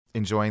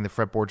enjoying the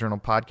Fretboard Journal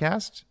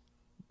podcast?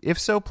 If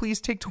so,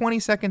 please take 20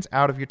 seconds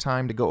out of your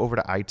time to go over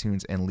to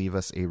iTunes and leave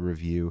us a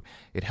review.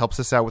 It helps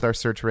us out with our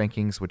search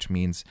rankings, which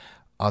means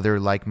other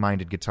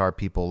like-minded guitar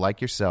people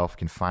like yourself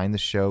can find the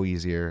show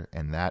easier,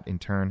 and that in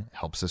turn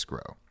helps us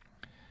grow.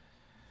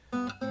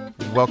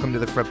 Welcome to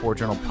the Fretboard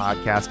Journal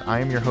podcast.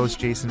 I am your host,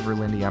 Jason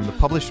Verlinde. I'm the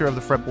publisher of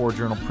the Fretboard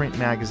Journal print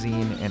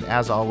magazine, and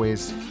as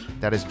always,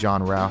 that is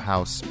John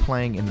Rauhaus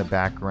playing in the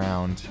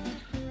background.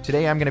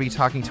 Today I'm going to be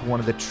talking to one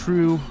of the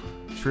true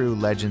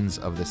legends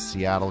of the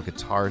Seattle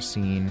guitar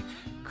scene,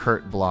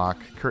 Kurt Bloch.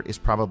 Kurt is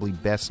probably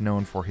best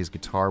known for his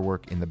guitar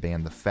work in the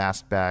band the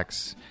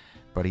Fastbacks,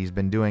 but he's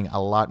been doing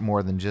a lot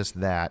more than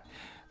just that.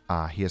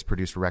 He has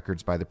produced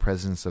records by the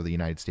Presidents of the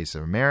United States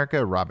of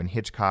America, Robin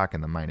Hitchcock,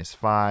 and the Minus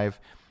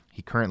Five.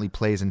 He currently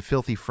plays in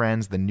Filthy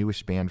Friends, the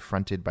newish band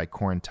fronted by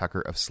Corin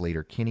Tucker of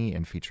Slater-Kinney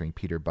and featuring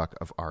Peter Buck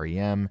of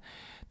R.E.M.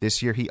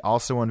 This year, he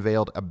also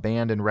unveiled a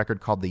band and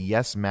record called the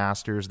Yes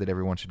Masters that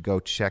everyone should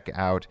go check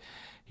out.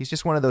 He's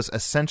just one of those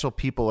essential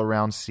people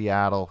around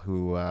Seattle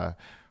who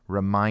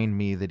remind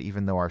me that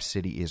even though our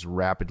city is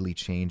rapidly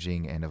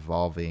changing and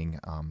evolving,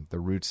 the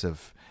roots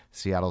of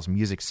Seattle's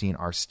music scene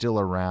are still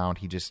around.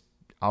 He just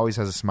always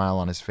has a smile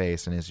on his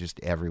face and is just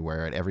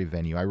everywhere at every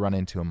venue. I run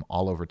into him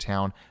all over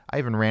town. I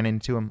even ran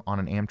into him on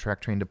an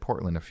Amtrak train to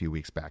Portland a few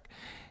weeks back.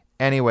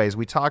 Anyways,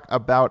 we talk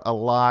about a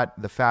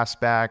lot, the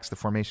Fastbacks, the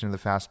formation of the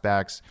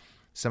Fastbacks,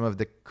 some of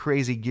the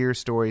crazy gear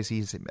stories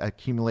he's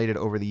accumulated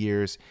over the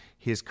years,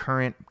 his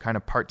current kind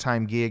of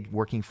part-time gig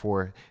working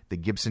for the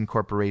Gibson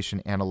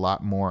Corporation, and a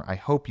lot more. I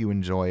hope you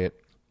enjoy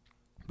it.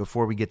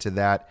 Before we get to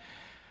that,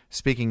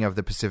 speaking of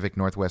the Pacific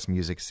Northwest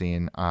music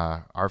scene,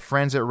 our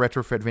friends at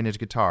Retrofit Vintage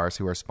Guitars,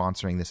 who are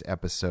sponsoring this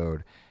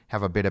episode,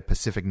 have a bit of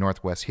Pacific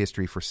Northwest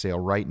history for sale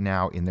right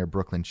now in their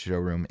Brooklyn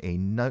showroom. A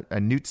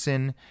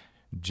Knudsen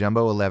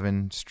Jumbo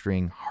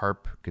 11-string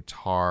harp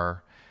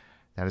guitar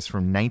that is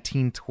from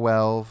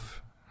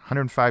 1912,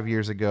 105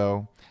 years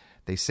ago.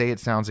 They say it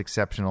sounds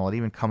exceptional. It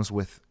even comes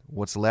with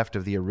what's left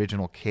of the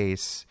original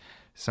case.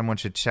 Someone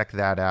should check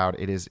that out.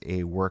 It is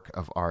a work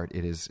of art.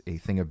 It is a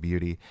thing of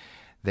beauty.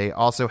 They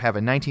also have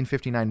a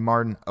 1959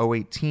 Martin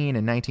 018,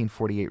 a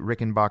 1948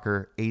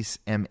 Rickenbacker Ace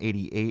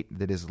M88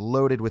 that is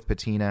loaded with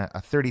patina,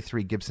 a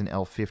 33 Gibson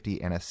L50,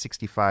 and a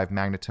 65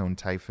 Magnatone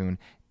Typhoon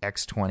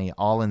X20,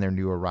 all in their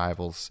new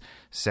arrivals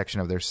section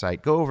of their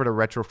site. Go over to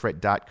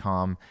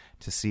retrofit.com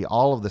to see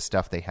all of the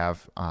stuff they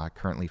have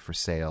currently for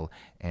sale.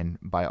 And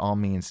by all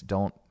means,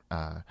 don't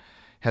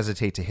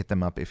hesitate to hit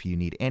them up if you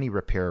need any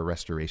repair or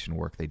restoration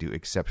work. They do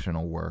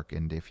exceptional work.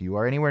 And if you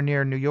are anywhere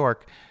near New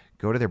York,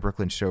 go to their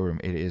Brooklyn showroom.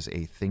 It is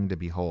a thing to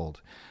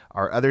behold.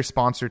 Our other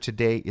sponsor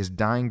today is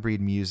Dying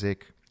Breed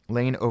Music.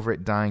 Lane over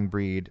at Dying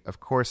Breed,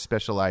 of course,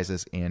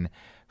 specializes in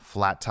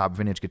flat-top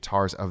vintage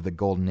guitars of the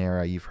golden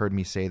era. You've heard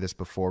me say this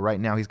before. Right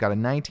now, he's got a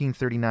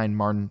 1939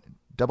 Martin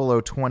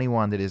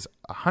 0021 that is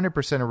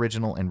 100%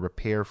 original and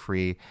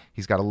repair-free.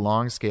 He's got a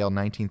long-scale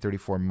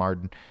 1934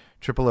 Martin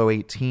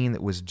 0018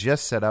 that was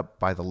just set up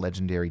by the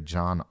legendary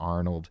John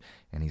Arnold.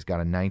 And he's got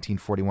a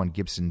 1941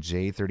 Gibson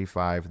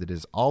J35 that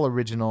is all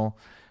original,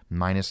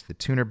 minus the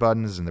tuner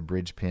buttons and the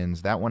bridge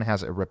pins. That one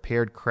has a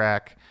repaired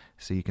crack,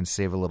 so you can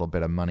save a little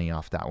bit of money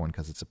off that one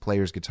because it's a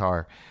player's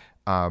guitar.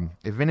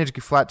 If vintage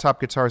flat-top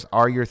guitars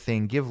are your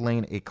thing, give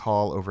Lane a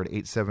call over at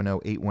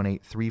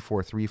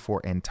 870-818-3434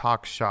 and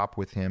talk shop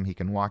with him. He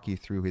can walk you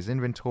through his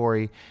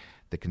inventory,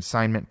 the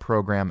consignment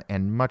program,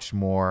 and much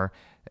more.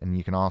 And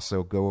you can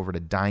also go over to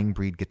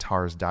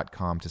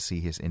dyingbreedguitars.com to see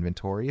his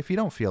inventory if you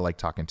don't feel like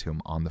talking to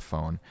him on the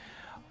phone.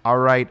 All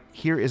right,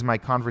 here is my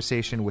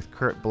conversation with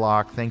Kurt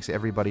Bloch. Thanks,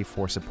 everybody,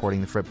 for supporting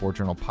the Fretboard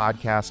Journal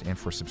podcast and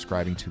for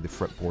subscribing to the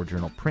Fretboard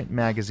Journal print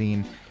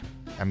magazine.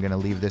 I'm going to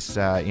leave this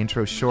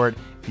intro short.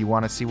 If you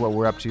want to see what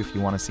we're up to, if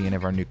you want to see any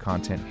of our new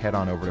content, head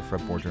on over to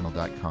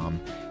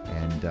fretboardjournal.com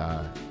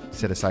and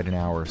set aside an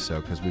hour or so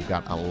because we've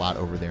got a lot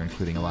over there,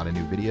 including a lot of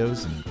new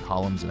videos and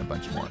columns and a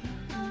bunch more.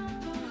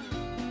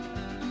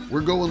 We're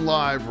going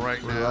live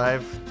right now. We're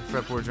live, the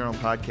Fretboard Journal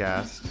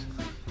podcast.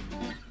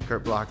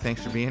 Kurt Bloch,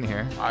 thanks for being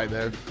here. Hi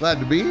there. Glad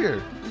to be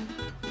here.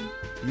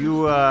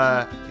 You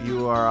are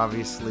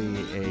obviously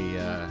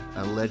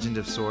a legend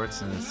of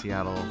sorts in the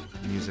Seattle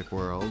music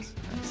world.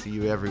 I see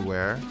you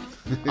everywhere,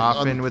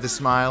 often with a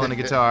smile and a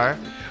guitar.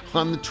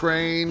 On the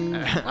train,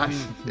 on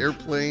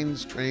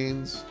airplanes,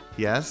 trains.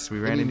 Yes, we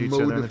ran into each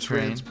other on the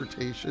train.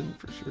 Transportation,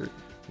 for sure.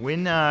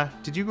 When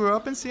did you grow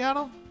up in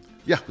Seattle?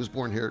 Yeah, I was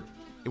born here.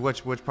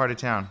 Which part of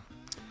town?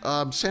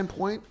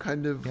 Sandpoint,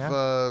 kind of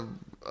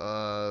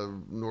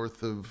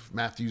north of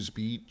Matthews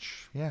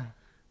Beach. Yeah.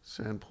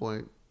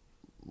 Sandpoint,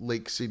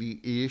 Lake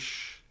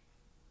City-ish.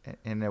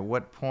 And at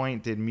what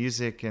point did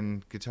music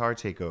and guitar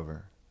take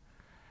over?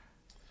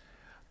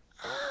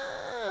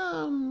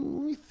 Let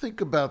me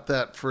think about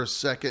that for a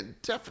second.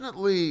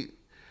 Definitely,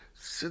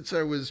 since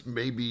I was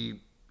maybe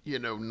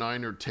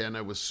 9 or 10,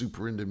 I was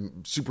super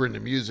into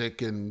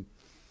music and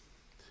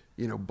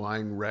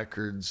buying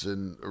records.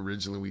 And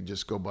originally, we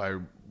just go buy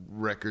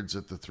records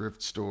at the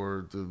thrift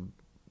store. The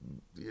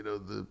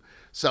the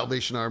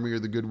Salvation Army or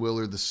the Goodwill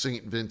or the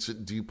St.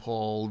 Vincent de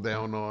Paul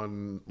down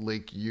on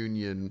Lake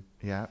Union.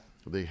 Yeah.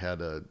 They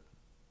had a,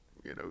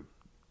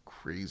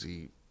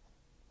 crazy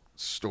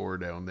store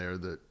down there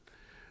that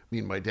me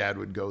and my dad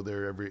would go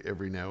there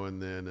every now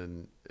and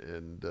then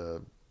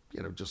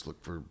and just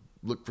look for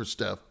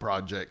stuff,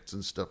 projects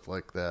and stuff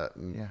like that.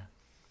 And, yeah.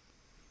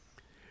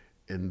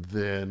 And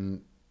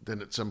then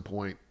at some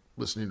point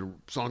listening to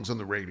songs on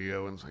the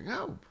radio and it's like,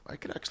 oh, I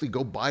could actually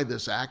go buy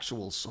this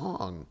actual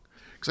song.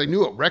 Because I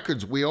knew what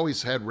records, we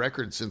always had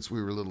records since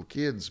we were little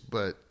kids,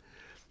 but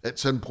at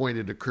some point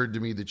it occurred to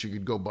me that you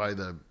could go buy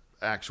the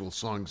actual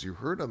songs you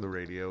heard on the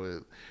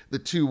radio. The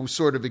two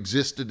sort of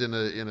existed in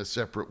a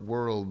separate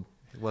world.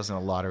 It wasn't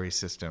a lottery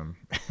system.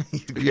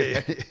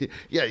 yeah.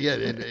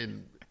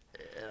 And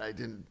I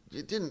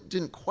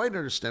didn't quite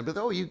understand, but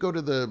you go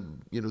to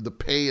the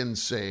Pay and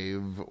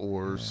Save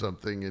or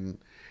something, and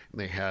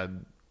they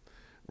had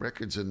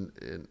records,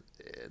 and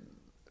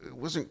I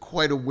wasn't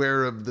quite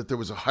aware of that there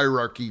was a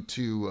hierarchy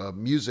to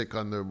music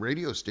on the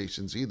radio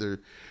stations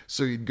either.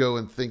 So you'd go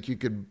and think you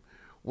could,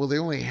 they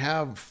only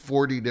have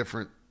 40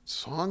 different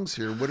songs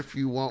here. What if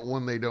you want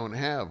one they don't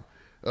have?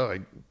 Oh, I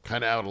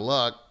kind of out of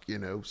luck,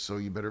 so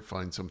you better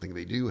find something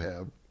they do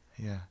have.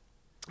 Yeah.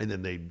 And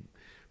then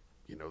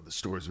the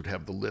stores would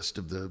have the list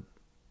of the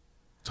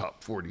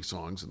top 40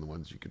 songs and the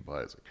ones you could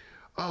buy. It's like,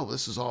 oh,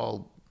 this is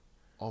all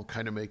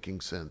kind of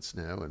making sense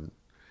now. And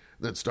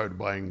then started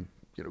buying,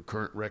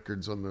 current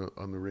records on the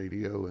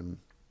radio and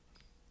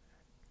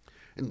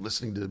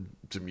listening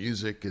to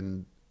music.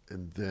 And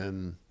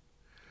then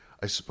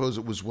I suppose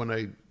it was when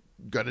I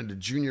got into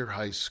junior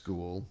high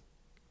school.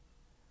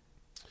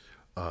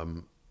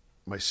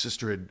 My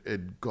sister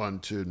had gone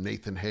to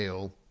Nathan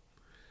Hale.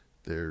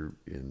 They're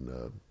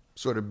in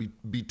sort of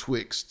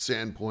betwixt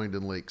Sandpoint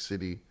and Lake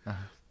City.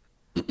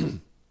 Uh-huh.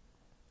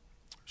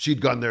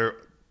 She'd gone there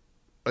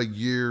a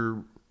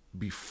year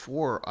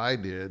before I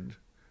did,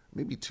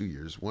 maybe 2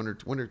 years, one or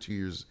 2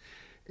 years,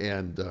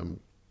 and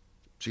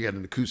she had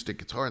an acoustic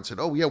guitar and said,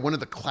 "Oh yeah, one of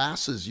the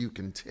classes you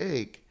can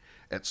take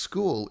at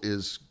school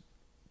is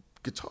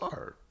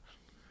guitar."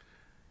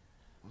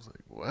 I was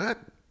like, "What?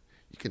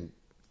 You can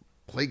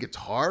play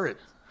guitar at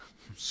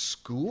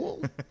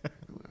school?"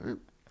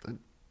 That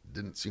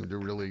didn't seem to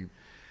really,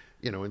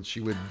 and she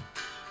would,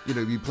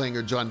 be playing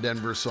her John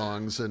Denver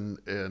songs and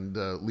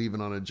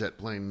leaving on a jet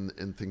plane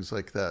and things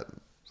like that.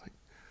 It's like,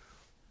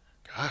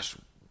 gosh,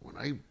 when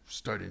I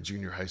started in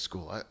junior high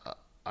school,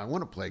 I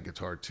want to play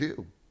guitar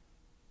too.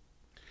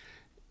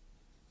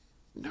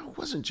 No, it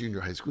wasn't junior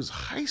high school. It was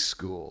high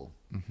school.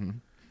 Mm-hmm.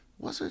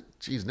 Was it?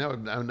 Geez, now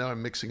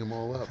I'm mixing them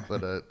all up.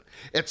 But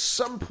at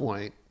some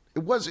point, it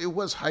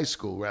was high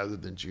school rather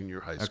than junior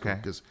high school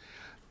because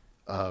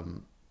I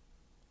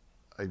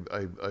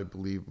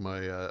believe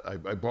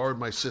I borrowed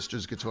my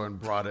sister's guitar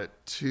and brought it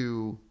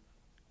to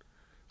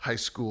high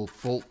school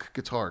folk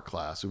guitar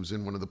class. It was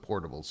in one of the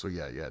portables. So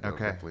yeah, it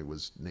definitely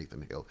was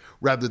Nathan Hale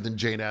rather than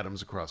Jane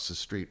Addams across the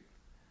street.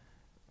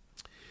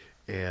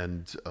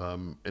 And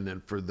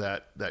then for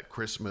that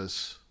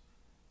Christmas,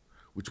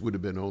 which would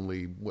have been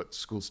only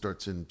school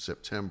starts in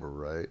September,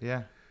 right?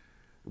 Yeah.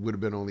 It would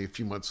have been only a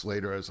few months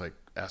later. I was like,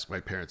 asked my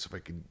parents if I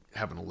could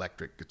have an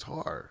electric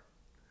guitar.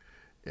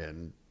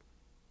 And,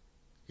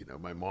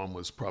 my mom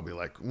was probably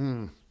like,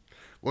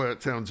 well,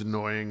 that sounds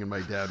annoying. And my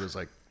dad was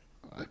like,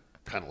 I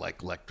kind of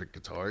like electric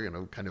guitar,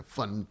 kind of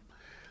fun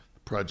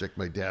project.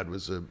 My dad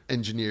was an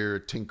engineer, a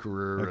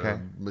tinkerer,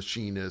 a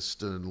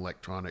machinist, an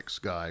electronics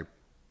guy.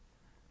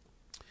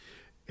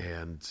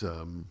 And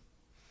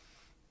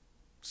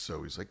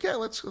so he's like, yeah,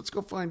 let's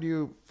go find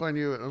you an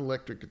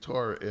electric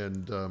guitar.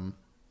 And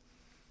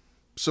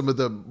some of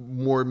the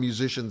more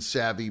musician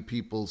savvy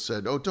people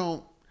said, oh,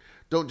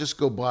 don't just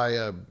go buy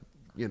a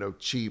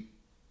cheap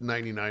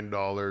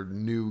 $99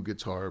 new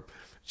guitar. You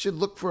should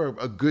look for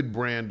a good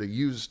brand, a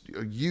used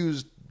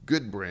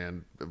good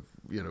brand of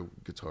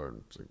guitar.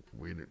 And so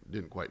we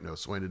didn't quite know,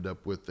 so I ended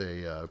up with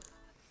a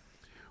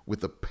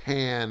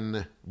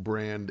Pan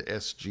brand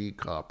SG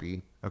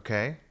copy.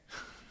 Okay.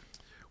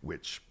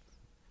 Which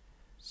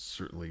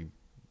certainly,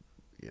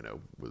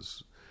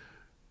 was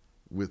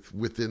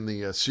within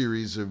the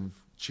series of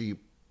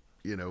cheap,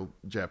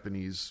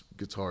 Japanese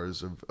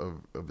guitars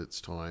of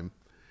its time,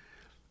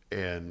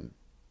 and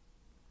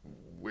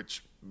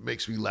which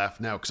makes me laugh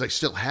now because I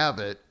still have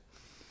it,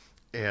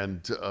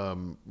 and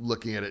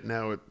looking at it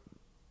now, it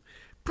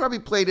probably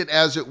played it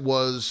as it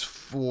was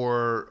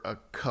for a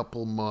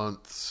couple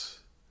months,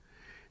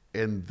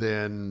 and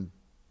then,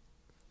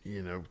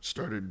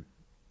 started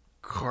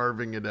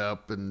carving it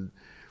up and,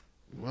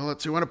 well,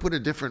 I want to put a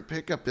different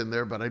pickup in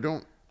there, but I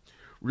don't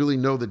really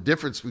know the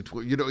difference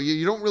between, you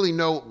don't really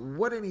know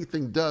what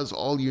anything does.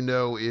 All you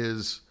know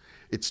is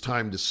it's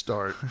time to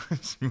start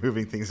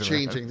moving things around.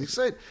 Changing things.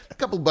 A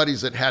couple of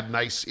buddies that had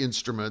nice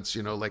instruments,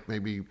 like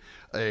maybe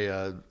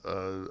a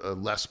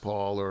Les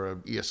Paul or a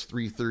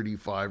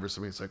ES335 or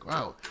something. It's like,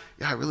 wow,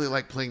 yeah, I really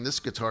like playing this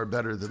guitar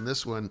better than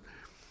this one.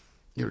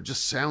 It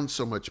just sounds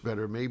so much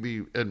better.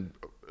 Maybe, and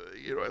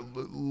I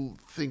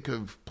think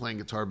of playing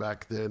guitar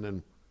back then,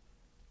 and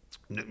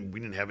we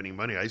didn't have any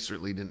money. I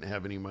certainly didn't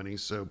have any money.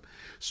 So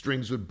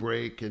strings would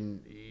break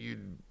and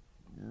you'd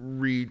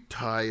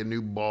retie a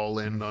new ball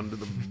end onto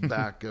the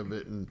back of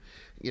it. And,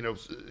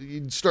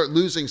 you'd start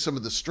losing some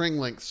of the string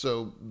length.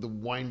 So the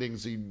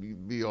windings,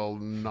 you'd be all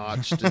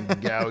notched and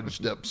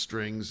gouged up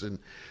strings. And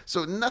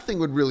so nothing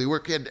would really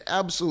work. I had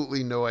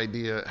absolutely no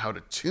idea how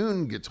to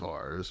tune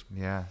guitars.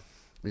 Yeah.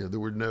 There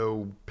were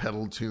no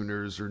pedal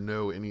tuners or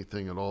no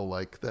anything at all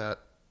like that.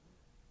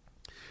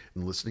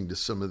 And listening to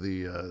some of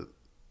the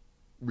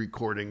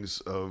recordings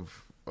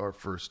of our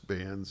first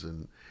bands,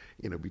 and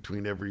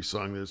between every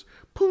song there's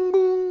boom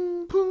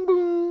boom boom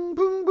boom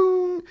boom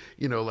boom,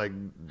 like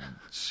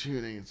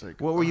shooting. It's like,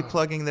 what were you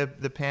plugging the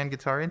pan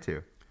guitar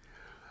into?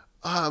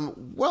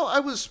 Well, I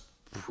was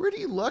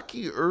pretty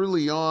lucky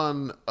early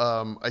on.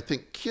 I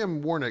think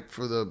Kim Warnick,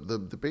 for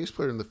the bass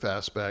player in the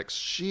Fastbacks,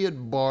 she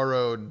had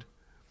borrowed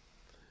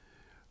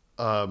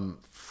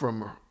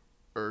from her.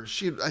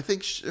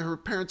 Her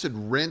parents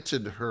had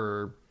rented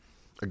her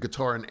a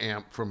guitar and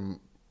amp from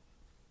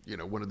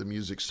one of the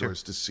music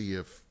stores to see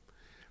if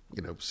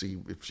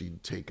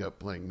she'd take up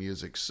playing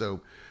music.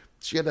 So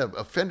she had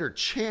a Fender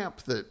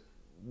Champ that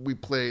we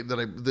played,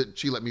 that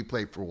she let me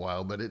play for a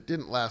while, but it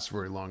didn't last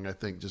very long. I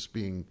think just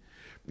being,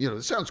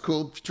 it sounds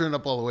cool. If you turn it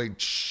up all the way,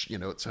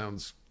 it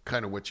sounds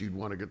kind of what you'd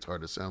want a guitar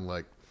to sound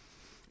like,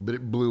 but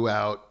it blew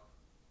out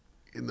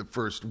in the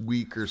first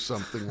week or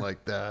something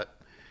like that.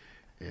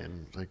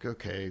 And like,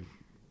 okay,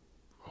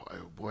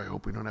 I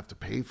hope we don't have to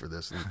pay for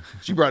this. And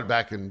she brought it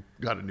back and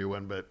got a new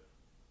one, but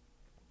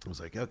I was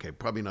like, okay,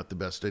 probably not the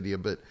best idea.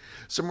 But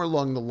somewhere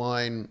along the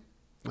line,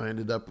 I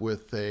ended up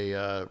with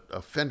a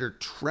Fender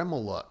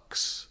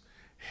Tremolux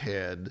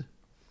head.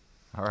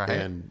 All right.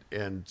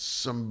 And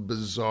some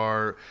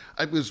bizarre,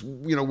 it was,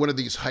 one of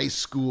these high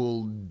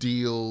school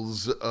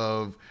deals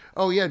of,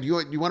 oh yeah, do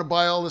you want to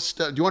buy all this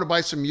stuff? Do you want to buy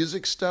some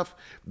music stuff?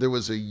 There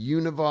was a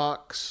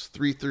Univox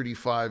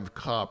 335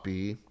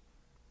 copy.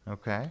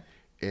 Okay.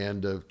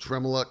 And a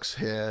Tremolux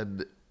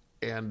head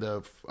and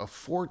a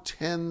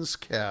 410s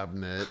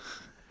cabinet.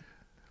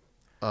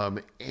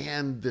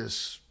 And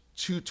this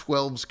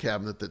 212s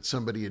cabinet that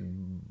somebody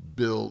had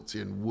built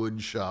in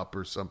wood shop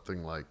or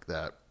something like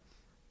that.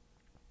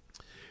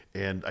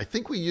 And I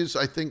think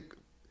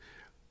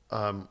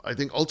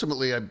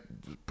ultimately I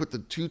put the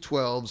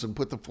 212s and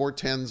put the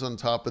 410s on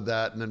top of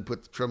that, and then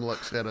put the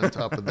Tremolux head on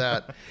top of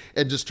that,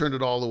 and just turned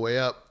it all the way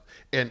up.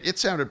 And it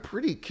sounded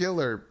pretty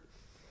killer,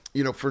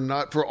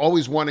 for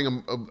always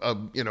wanting a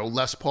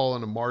Les Paul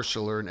and a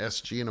Marshall, or an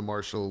SG and a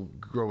Marshall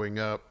growing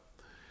up.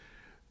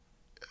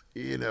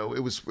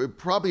 It was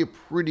probably a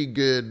pretty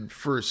good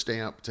first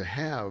amp to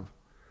have.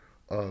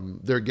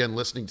 There again,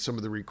 listening to some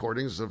of the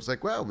recordings, I was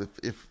like, wow,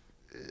 if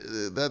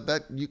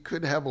that you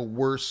could have a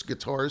worse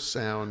guitar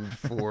sound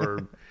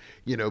for,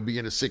 being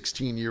a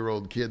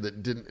 16-year-old kid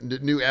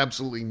that knew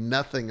absolutely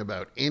nothing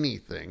about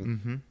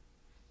anything.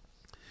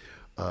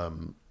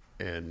 Mm-hmm.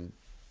 And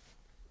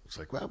it's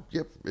like, wow,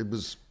 yep, it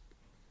was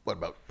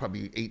about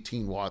probably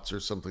 18 watts or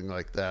something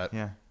like that.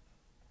 Yeah.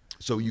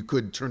 So you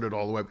could turn it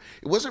all the way up.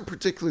 It wasn't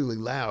particularly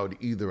loud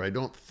either. I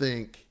don't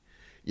think,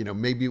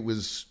 maybe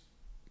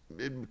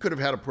it could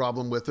have had a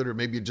problem with it, or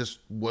maybe it just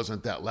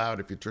wasn't that loud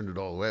if you turned it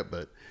all the way up,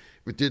 but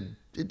it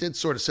did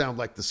sort of sound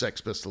like the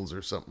Sex Pistols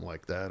or something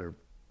like that, or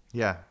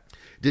yeah,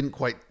 didn't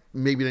quite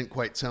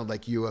sound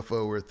like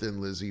UFO or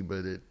Thin Lizzy,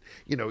 but it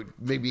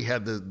maybe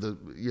had the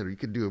you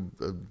could do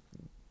a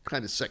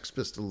kind of Sex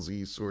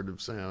Pistols-y sort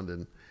of sound.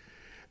 And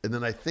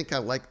then I think I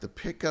like the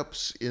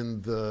pickups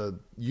in the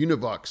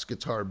Univox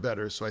guitar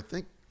better, so I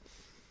think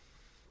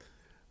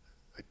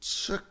I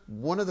took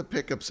one of the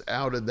pickups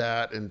out of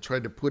that and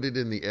tried to put it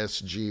in the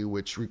SG,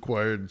 which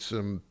required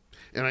some.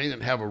 And I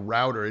didn't have a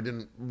router. I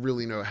didn't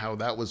really know how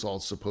that was all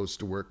supposed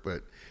to work,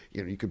 but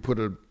you could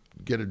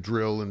get a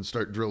drill and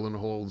start drilling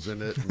holes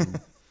in it,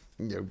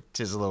 and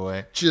chisel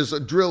away.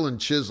 Drill and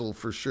chisel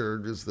for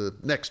sure is the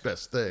next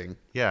best thing.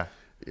 Yeah.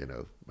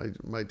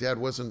 My dad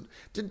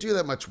didn't do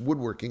that much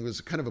woodworking. He was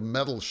kind of a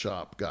metal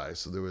shop guy,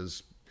 so there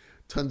was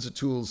tons of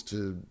tools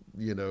to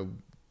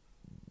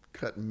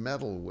cut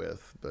metal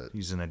with, but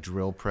using a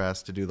drill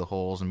press to do the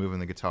holes and moving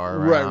the guitar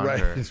around. Right.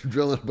 Or...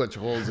 drilling a bunch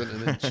of holes in it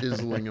and then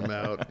chiseling them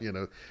out,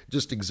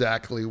 just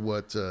exactly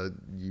what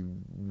you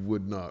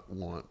would not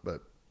want,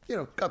 but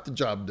got the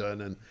job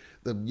done. And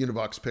the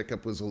Univox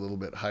pickup was a little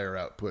bit higher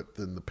output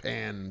than the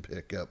Pan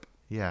pickup.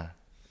 Yeah.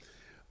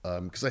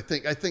 Because I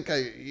think I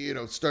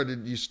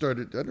started.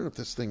 I don't know if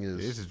this thing is.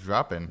 This is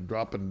dropping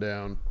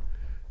down.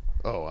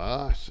 Oh,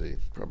 I see.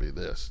 Probably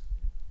this.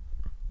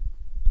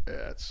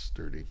 Yeah, it's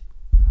sturdy.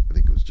 I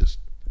think it was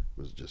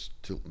just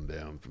tilting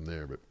down from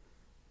there, but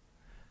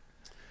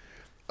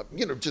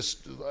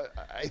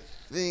I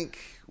think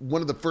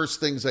one of the first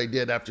things I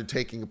did after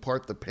taking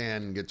apart the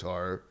Pan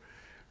guitar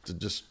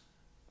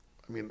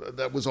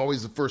that was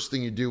always the first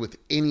thing you do with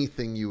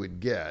anything you would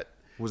get.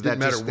 Was that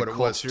just the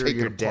culture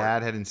your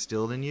dad had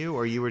instilled in you,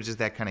 or you were just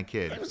that kind of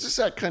kid? I was just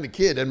that kind of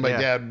kid, and my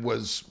dad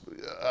was.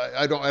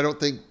 I don't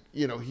think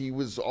he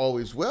was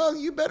always. Well,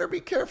 you better be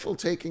careful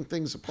taking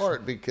things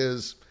apart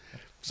because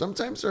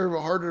sometimes they're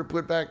harder to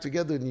put back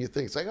together than you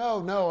think. It's like,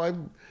 oh no,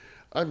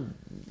 I'm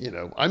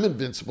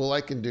invincible.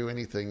 I can do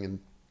anything.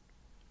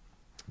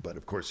 But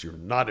of course you're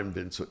not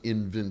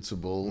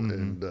invincible.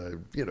 And,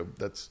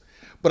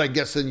 but I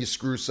guess then you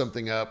screw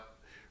something up,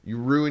 you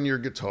ruin your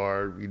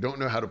guitar, you don't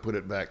know how to put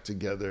it back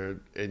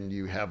together, and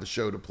you have a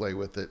show to play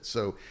with it.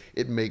 So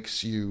it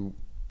makes you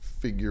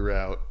figure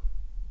out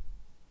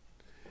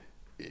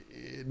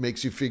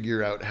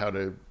how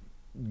to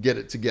get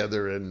it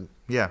together. And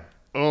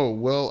oh,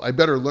 well, I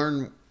better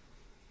learn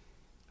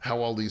how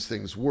all these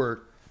things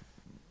work,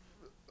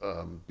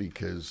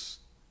 because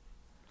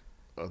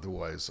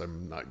otherwise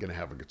I'm not going to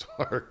have a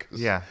guitar.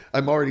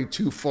 I'm already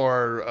too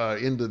far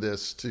into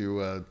this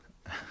to,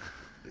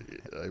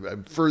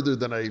 I'm further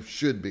than I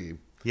should be.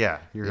 Yeah,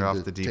 you're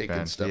off the deep end.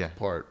 Taking stuff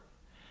apart.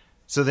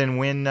 So then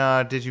when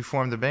did you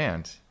form the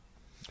band?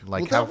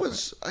 We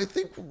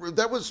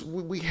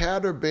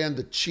had our band,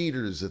 the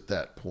Cheaters, at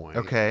that point.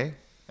 Okay.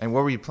 And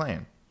what were you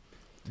playing?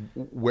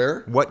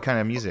 Where? What kind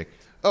of music?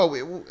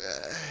 Oh,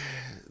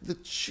 the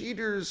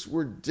Cheaters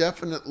were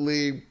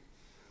definitely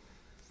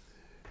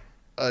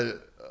an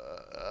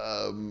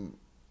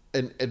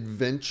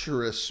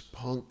adventurous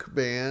punk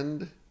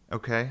band.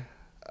 Okay.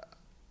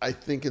 I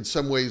think in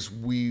some ways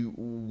we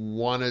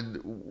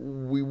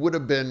would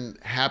have been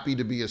happy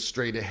to be a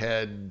straight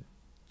ahead,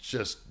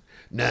 just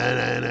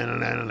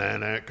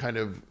kind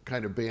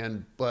of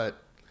band,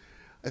 but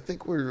I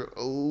think we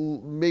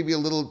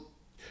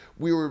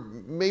were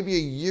maybe a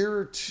year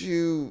or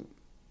two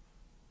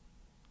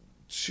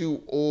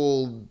too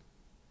old.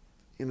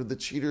 The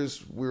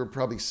Cheaters, we were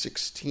probably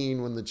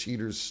 16 when the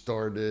Cheaters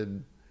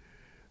started,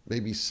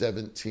 maybe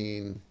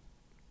 17.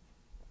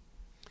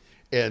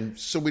 And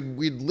so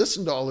we'd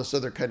listen to all this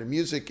other kind of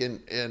music,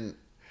 and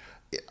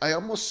I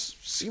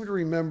almost seem to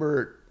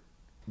remember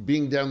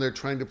being down there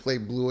trying to play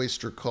Blue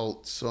Oyster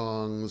Cult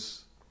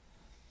songs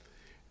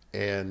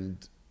and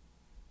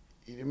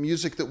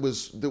music that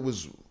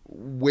was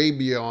way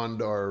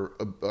beyond our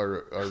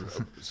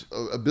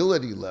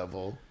ability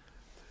level.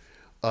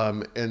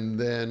 And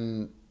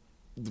then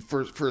the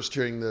first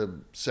hearing the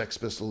Sex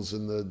Pistols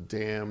and the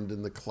Damned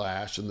and the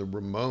Clash and the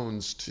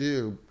Ramones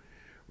too,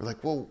 we're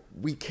like, well,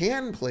 we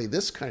can play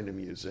this kind of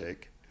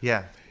music.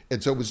 Yeah.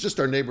 And so it was just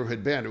our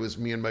neighborhood band. It was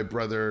me and my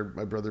brother.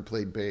 My brother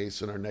played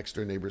bass, and our next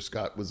door neighbor,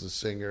 Scott, was a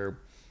singer.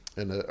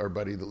 And our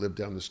buddy that lived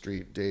down the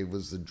street, Dave,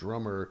 was the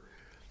drummer.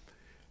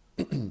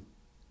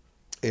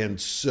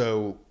 And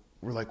so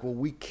we're like, well,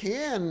 we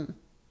can,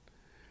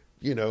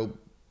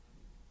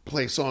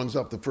 play songs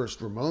off the first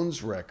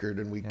Ramones record,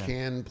 and we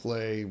can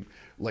play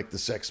like the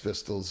Sex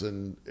Pistols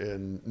and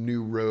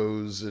New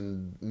Rose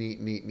and Neat.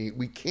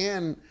 We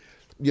can,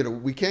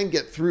 we can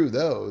get through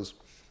those.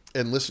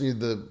 And listening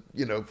to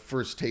the,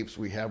 first tapes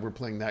we have, we're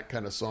playing that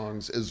kind of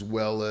songs, as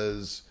well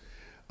as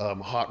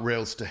Hot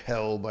Rails to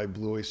Hell by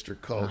Blue Oyster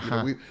Cult.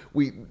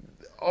 We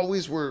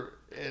always were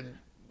and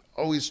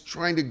always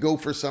trying to go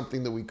for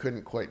something that we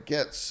couldn't quite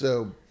get.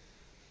 So,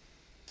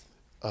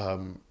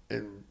 and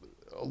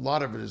a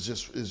lot of it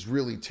is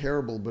really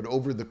terrible. But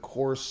over the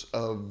course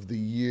of the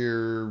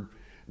year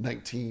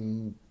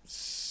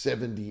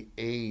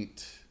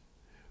 1978,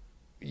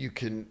 you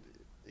can.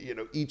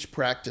 Each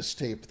practice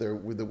tape that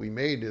we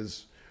made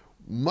is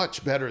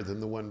much better than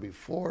the one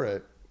before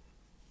it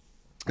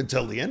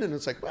until the end. And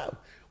it's like, wow,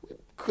 we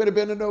could have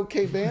been an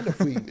okay band if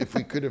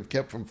we could have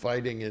kept from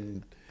fighting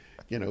and,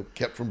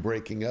 kept from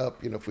breaking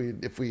up.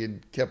 If we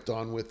had kept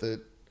on with it,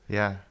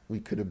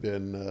 we could have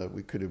been,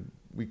 we could have,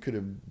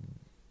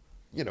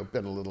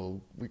 been a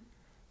little, we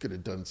could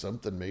have done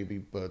something maybe,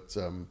 but,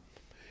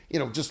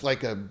 just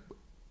like a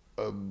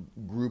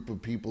group of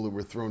people that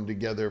were thrown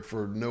together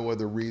for no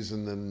other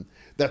reason than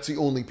that's the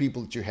only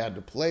people that you had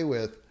to play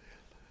with.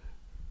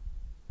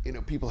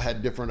 People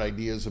had different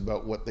ideas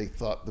about what they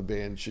thought the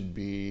band should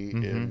be,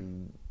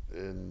 and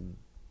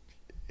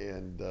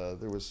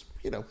there was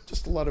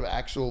just a lot of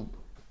actual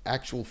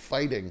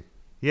fighting.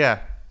 Yeah,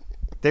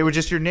 they were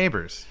just your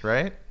neighbors,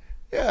 right?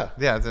 Yeah.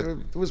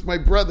 It was my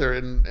brother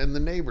and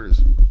the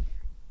neighbors,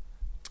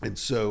 and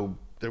so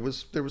there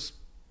was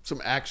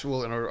some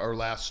actual. In our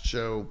last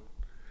show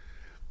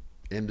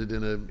ended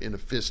in a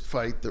fist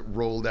fight that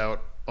rolled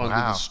out onto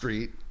the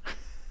street.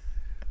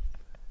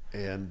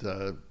 And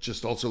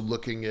just also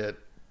looking at,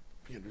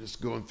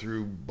 just going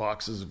through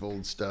boxes of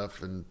old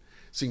stuff and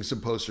seeing some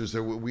posters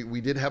there.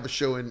 We did have a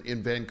show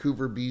in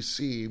Vancouver,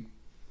 BC.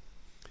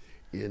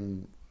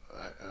 It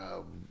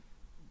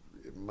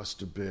must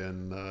have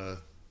been,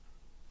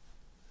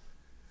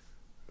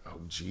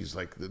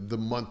 like the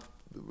month,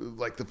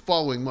 like the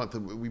following month.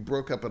 We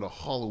broke up at a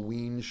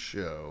Halloween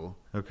show.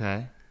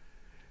 Okay.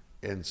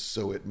 And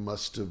so it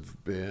must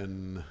have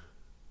been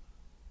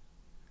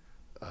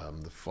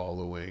the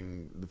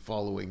following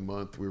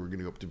month. We were going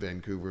to go up to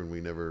Vancouver, and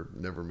we never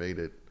made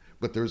it.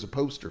 But there's a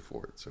poster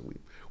for it, so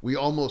we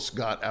almost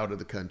got out of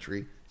the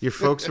country. Your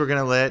folks were going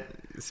to let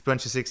a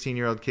bunch of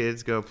 16-year-old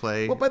kids go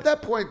play. Well, by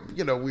that point,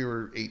 we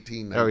were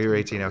 18. 19, you were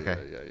 18. Okay.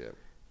 Yeah.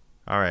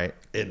 All right.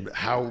 And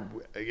how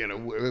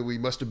we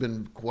must have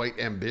been quite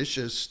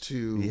ambitious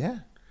to. Yeah.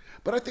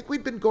 But I think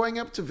we'd been going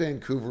up to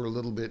Vancouver a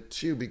little bit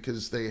too,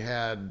 because they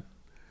had,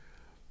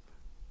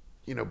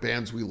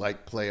 bands we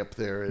liked play up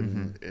there,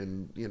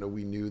 and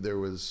we knew there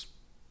was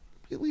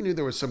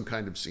some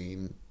kind of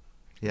scene.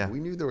 Yeah, we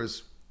knew there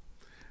was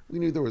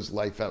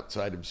life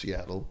outside of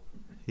Seattle.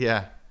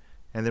 Yeah,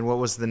 and then what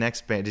was the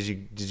next band? Did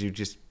you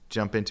just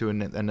jump into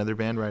another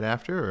band right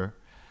after, or?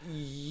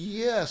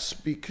 Yes,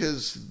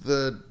 because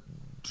the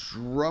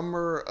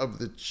drummer of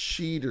the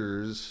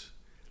Cheaters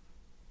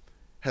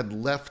had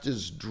left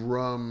his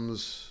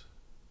drums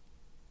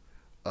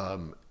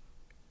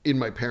in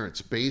my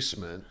parents'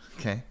 basement,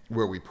 okay,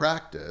 where we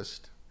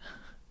practiced.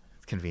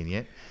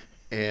 Convenient.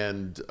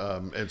 And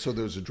so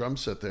there was a drum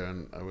set there,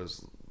 and I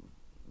was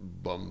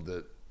bummed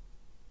that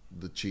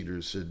the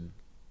Cheaters had,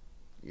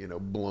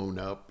 blown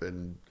up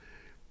and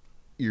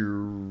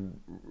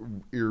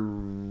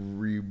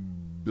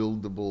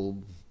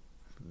irrebuildable.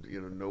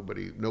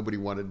 Nobody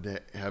wanted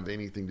to have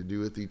anything to do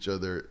with each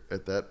other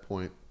at that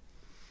point.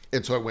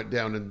 And so I went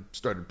down and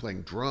started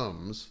playing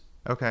drums.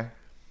 Okay.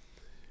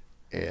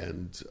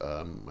 And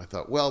I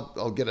thought, well,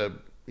 I'll get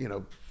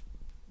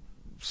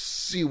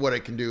see what I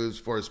can do as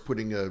far as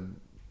putting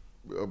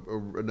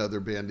another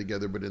band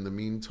together. But in the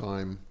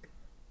meantime,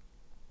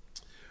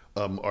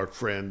 our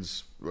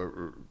friends,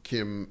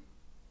 Kim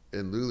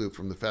and Lulu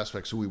from the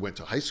Fastbacks, who we went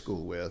to high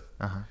school with,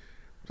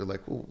 they're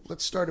like, well,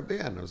 let's start a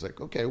band. I was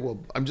like, okay,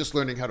 well, I'm just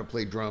learning how to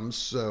play drums,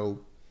 so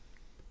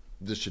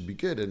this should be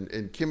good.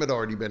 And Kim had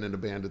already been in a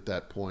band at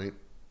that point,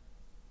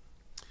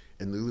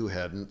 and Lulu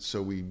hadn't,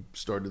 so we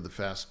started the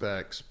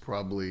Fastbacks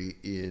probably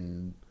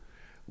in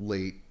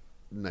late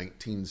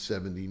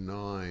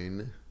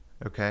 1979.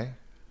 Okay.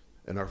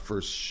 And our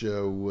first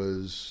show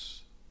was,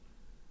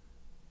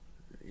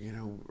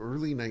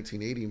 early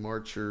 1980,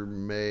 March or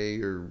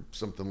May or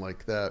something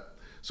like that.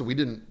 So we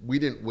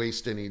didn't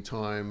waste any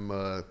time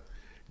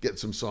getting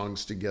some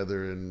songs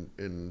together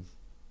and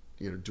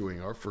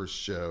doing our first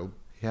show.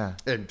 Yeah.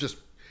 And just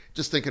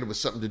thinking it was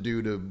something to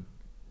do to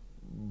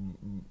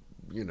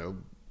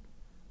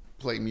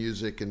play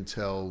music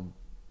until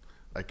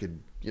I could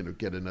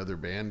get another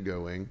band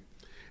going.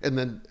 And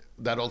then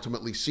that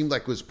ultimately seemed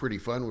like it was pretty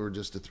fun. We were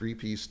just a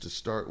 3-piece to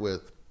start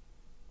with.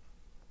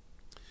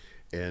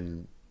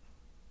 And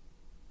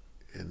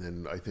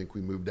then I think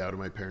we moved out of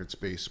my parents'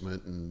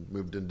 basement and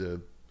moved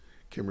into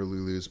Kim or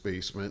Lulu's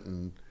basement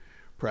and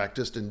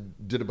practiced and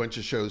did a bunch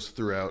of shows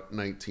throughout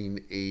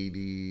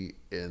 1980.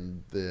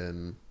 And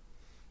then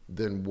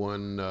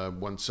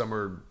one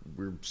summer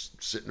we were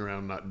sitting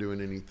around not doing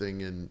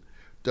anything, and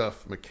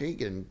Duff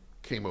McKagan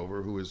came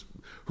over, whose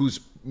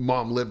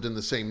mom lived in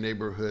the same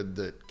neighborhood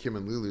that Kim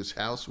and Lulu's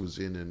house was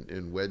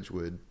in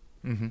Wedgwood,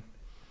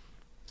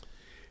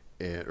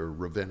 or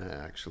Ravenna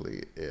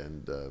actually.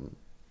 And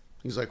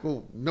he's like,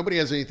 well, nobody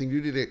has anything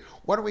to do today.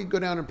 Why don't we go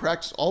down and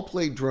practice? I'll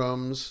play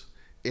drums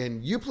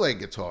and you play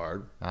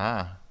guitar.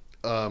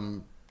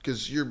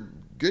 Because you're a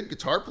good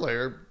guitar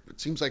player.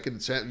 It seems like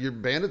your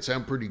band would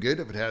sound pretty good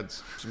if it had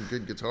some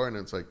good guitar. And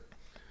I was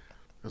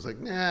like,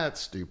 nah,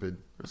 that's stupid.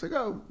 I was like,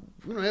 oh,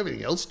 we don't have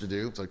anything else to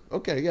do. It's like,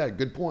 okay, yeah,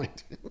 good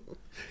point.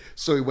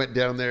 So he went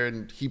down there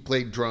and he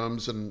played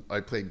drums and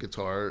I played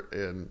guitar,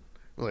 and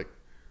we're like,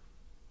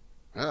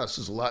 this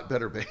is a lot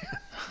better band.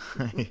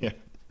 Yeah.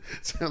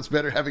 Sounds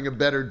better having a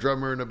better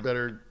drummer and a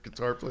better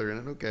guitar player in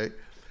it. Okay.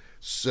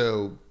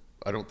 So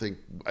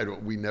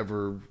we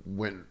never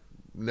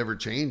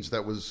changed.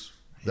 That was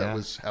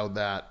how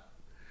that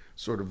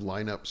sort of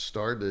lineup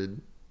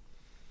started.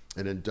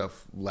 And then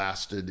Duff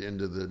lasted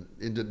into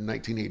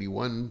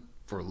 1981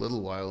 for a little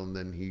while. And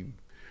then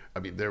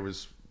there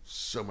was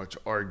so much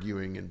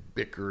arguing and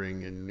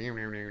bickering and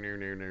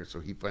so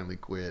he finally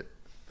quit.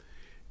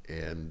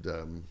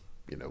 And,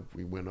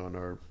 we went on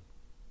our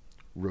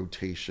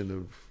rotation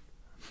of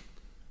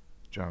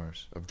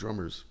drummers,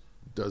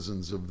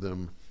 dozens of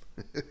them.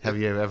 Have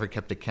you ever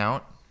kept a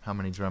count? How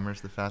many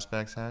drummers the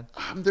Fastbacks had?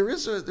 There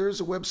is a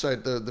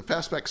website. The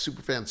Fastback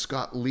superfan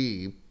Scott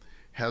Lee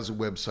has a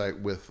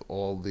website with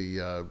all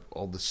the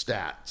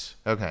stats.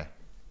 Okay.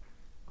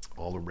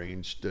 All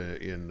arranged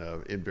in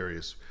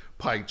various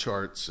pie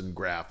charts and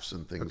graphs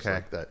and things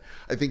like that.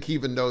 I think he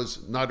even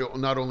knows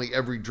not only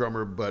every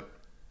drummer, but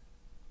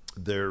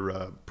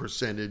their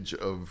percentage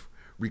of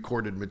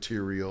recorded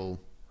material.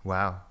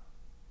 Wow.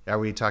 Are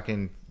we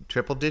talking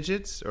triple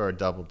digits or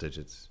double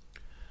digits?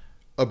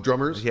 Of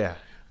drummers? Yeah.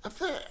 I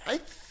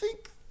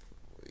think,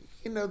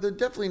 they're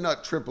definitely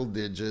not triple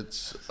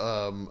digits,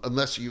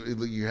 unless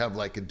you have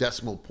like a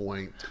decimal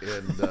point.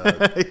 And,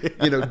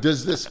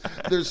 there's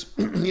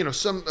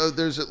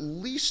there's at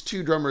least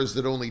 2 drummers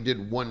that only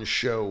did one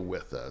show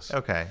with us.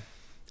 Okay.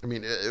 I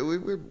mean,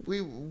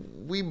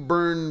 we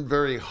burn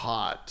very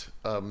hot.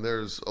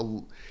 There's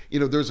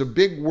a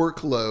big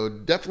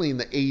workload, definitely in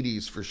the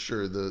 80s for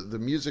sure. The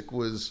music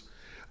was,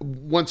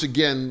 once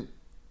again,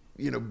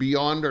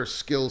 beyond our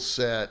skill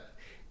set,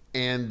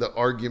 and the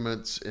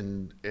arguments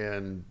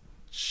and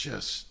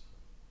just,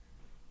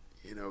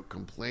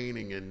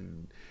 complaining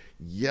and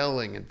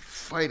yelling and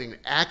fighting,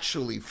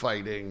 actually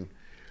fighting,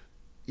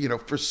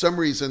 for some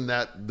reason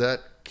that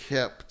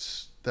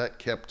kept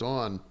kept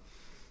on.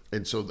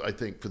 And so I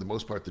think for the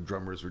most part, the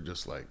drummers were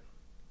just like,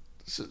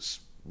 this is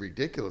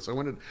ridiculous. I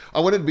wanted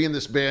to be in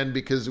this band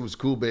because it was a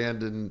cool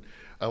band and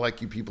I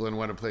like you people and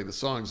want to play the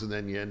songs. And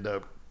then you end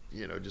up,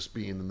 just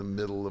being in the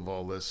middle of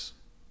all this,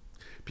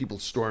 people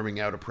storming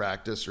out of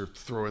practice or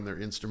throwing their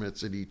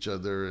instruments at each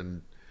other.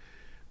 And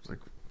it's like,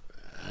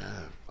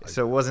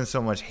 so it wasn't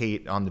so much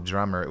hate on the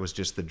drummer. It was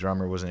just the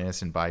drummer was an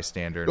innocent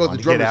bystander. The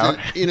drummer's an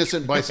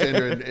innocent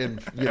bystander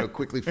and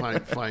quickly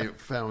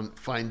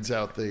finds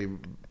out they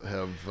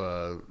have,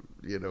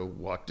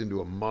 walked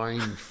into a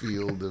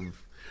minefield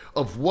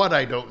of what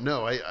I don't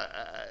know.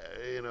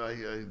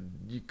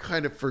 You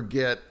kind of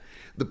forget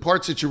the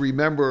parts that you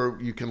remember.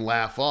 You can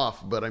laugh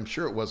off, but I'm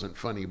sure it wasn't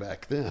funny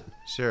back then.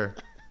 Sure.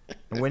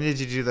 And when did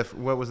you do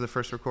what was the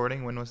first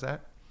recording? When was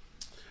that?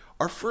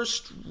 Our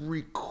first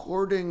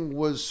recording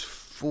was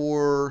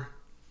for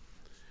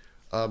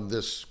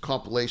this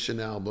compilation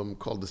album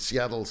called the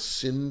Seattle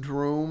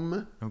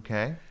Syndrome.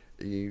 Okay.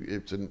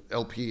 It's an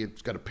LP.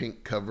 It's got a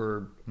pink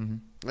cover, and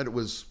it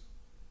was,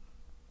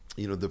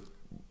 I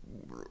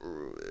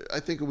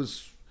think it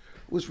was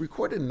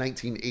recorded in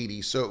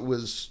 1980. So it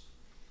was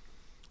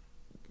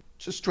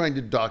just trying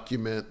to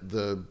document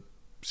the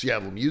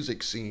Seattle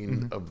music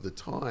scene of the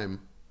time,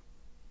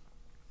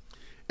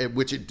 and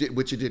which it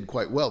did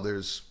quite well.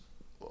 There's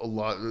a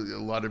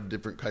lot of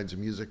different kinds of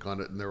music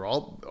on it, and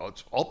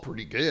it's all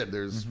pretty good.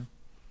 There's,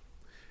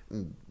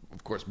 and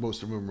of course,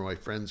 most of them are my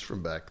friends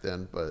from back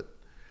then, but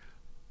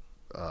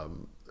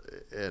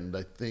and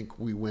I think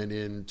we went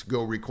in to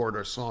go record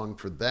our song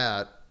for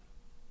that,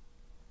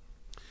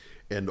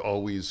 and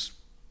always,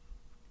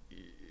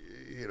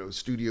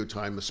 studio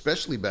time,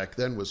 especially back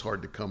then, was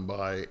hard to come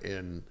by,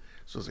 and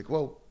so I was like,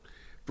 well,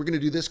 if we're going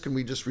to do this, can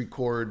we just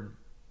record,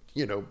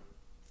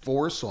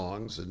 4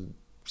 songs and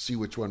see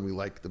which one we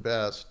like the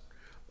best?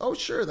 Oh,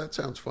 sure, that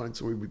sounds fine.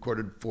 So we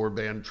recorded 4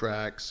 band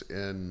tracks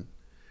and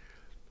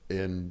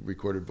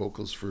recorded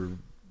vocals for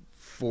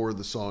 4 of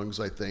the songs,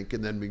 I think,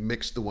 and then we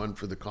mixed the one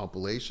for the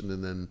compilation,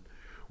 and then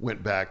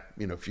went back,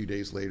 a few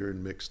days later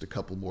and mixed a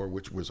couple more,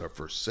 which was our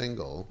first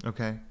single.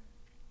 Okay.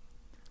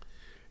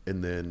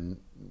 And then,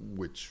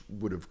 which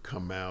would have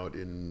come out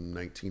in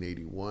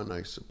 1981,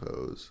 I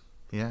suppose.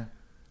 Yeah.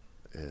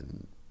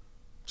 And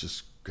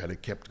just kind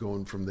of kept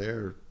going from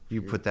there.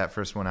 You put that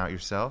first one out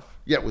yourself?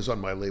 Yeah, it was on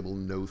my label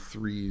No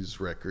Threes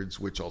Records,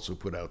 which also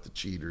put out the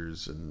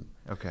Cheaters, and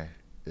okay.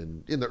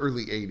 And in the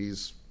early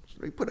 '80s,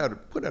 we put out a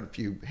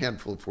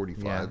handful of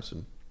 45s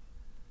and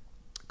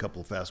a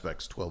couple of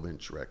Fastbacks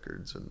 12-inch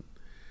records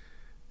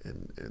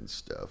and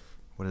stuff.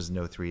 What does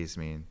No Threes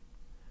mean?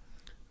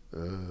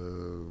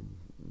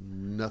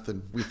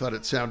 Nothing. We thought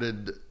it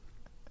sounded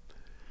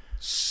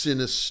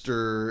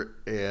sinister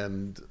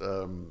and.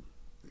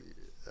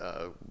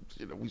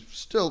 We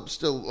still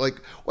like.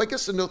 Well, I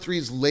guess the No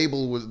Threes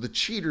label was the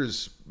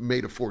Cheaters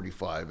made a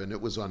 45, and it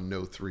was on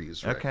No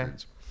Threes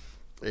Records,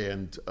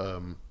 and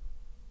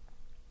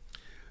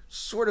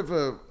sort of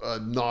a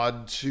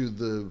nod to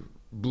the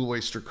Blue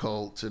Oyster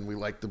Cult, and we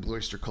liked the Blue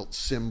Oyster Cult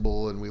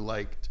symbol, and we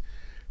liked,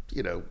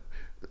 we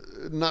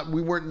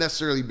weren't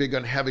necessarily big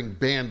on having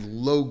band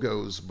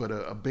logos, but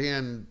a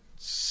band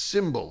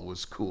symbol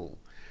was cool.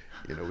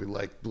 We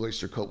liked Blue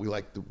Oyster Cult. We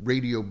liked the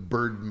Radio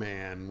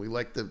Birdman. We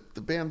liked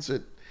the bands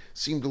that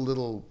seemed a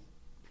little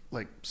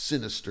like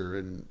sinister,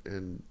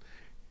 and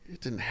it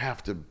didn't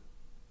have to.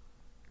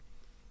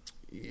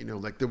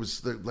 Like there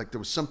was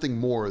something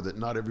more that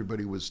not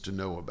everybody was to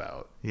know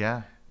about.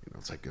 Yeah.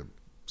 It's like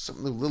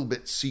something a little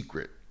bit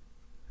secret.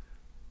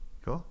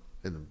 Cool.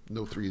 And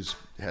No Threes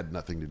had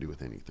nothing to do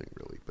with anything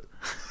really, but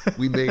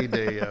we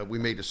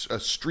made a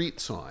street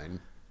sign.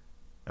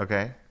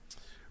 Okay.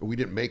 We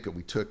didn't make it.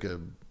 We took a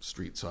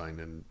street sign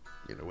and,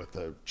 with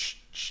the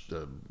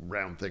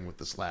round thing with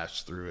the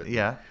slash through it.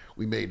 Yeah.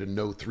 We made a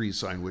No Three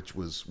sign, which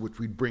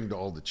we'd bring to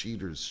all the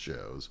Cheaters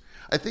shows.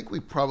 I think we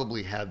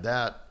probably had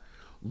that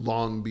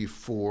long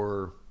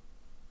before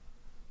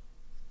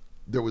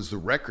there was the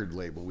record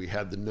label. We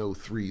had the No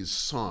Threes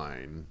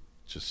sign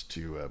just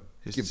to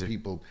give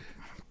people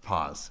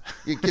pause.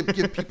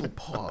 Give people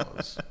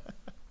pause.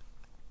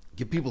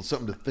 Give people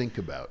something to think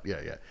about.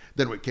 Yeah.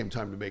 Then when it came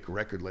time to make a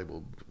record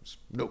label, there was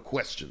no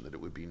question that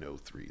it would be No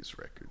Threes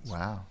Records.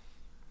 Wow.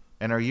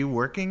 And are you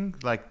working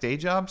like day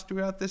jobs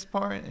throughout this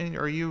part? And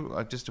are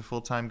you just a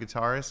full-time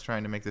guitarist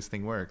trying to make this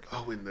thing work?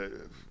 Oh,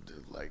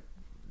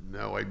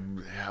 no, I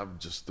have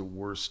just the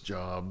worst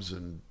jobs,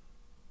 and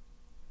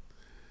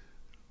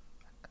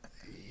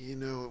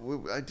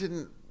I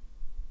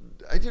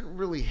didn't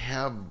really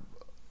have.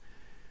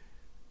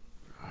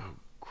 Oh,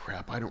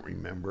 crap, I don't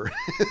remember.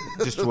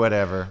 Just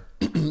whatever.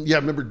 Yeah, I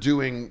remember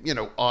doing,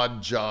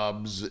 odd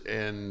jobs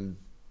and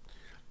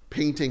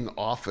painting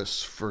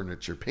office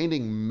furniture,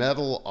 painting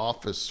metal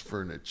office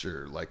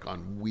furniture, like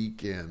on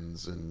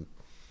weekends, and,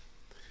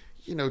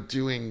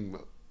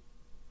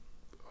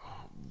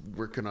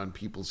 working on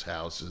people's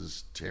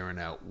houses, tearing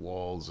out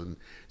walls, and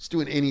just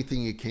doing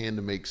anything you can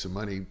to make some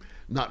money.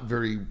 Not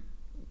very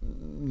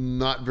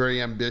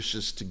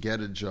ambitious to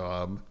get a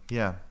job.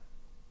 Yeah.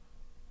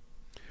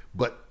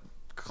 But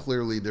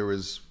clearly there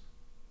was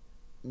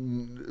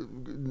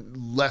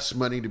less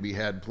money to be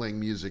had playing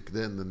music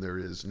then than there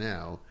is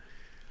now.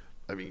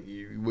 I mean,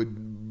 you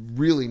would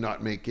really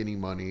not make any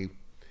money,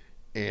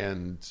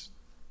 and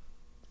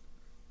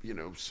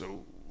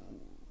so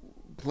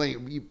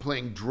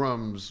playing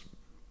drums,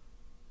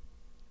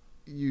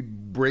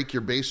 you'd break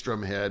your bass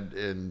drum head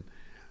and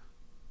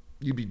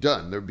you'd be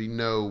done. There'd be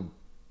no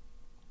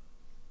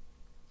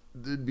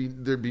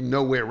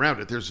way around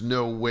it. There's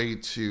no way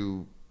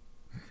to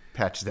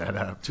patch that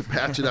up.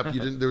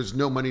 There was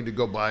no money to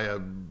go buy a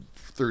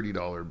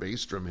 $30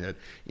 bass drum head.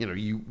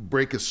 You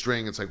break a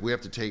string, it's like we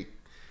have to take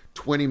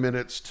 20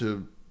 minutes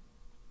to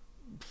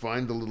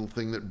find the little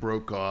thing that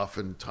broke off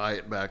and tie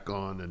it back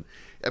on. And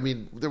I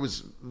mean, it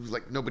was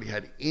like nobody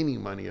had any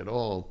money at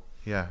all.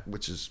 Yeah.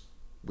 Which is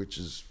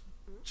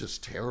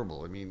just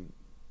terrible. I mean,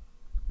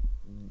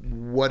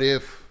 what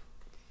if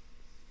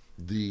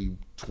the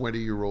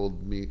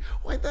 20-year-old me...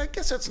 Well, I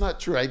guess that's not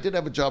true. I did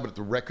have a job at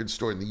the record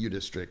store in the U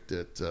District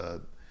at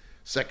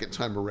second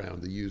time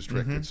around, the used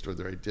record store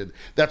there.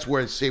 That's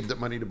where I saved that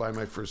money to buy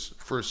my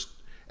first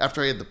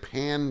after I had the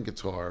pan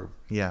guitar.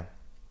 Yeah.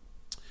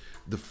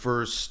 The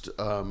first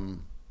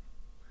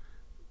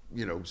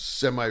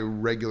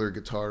semi-regular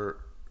guitar.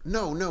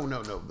 No.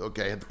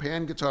 Okay, I had the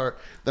pan guitar.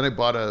 Then I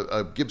bought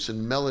a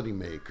Gibson Melody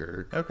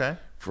Maker. Okay.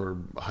 For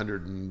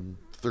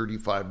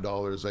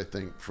 $135, I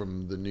think,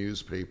 from the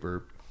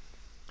newspaper.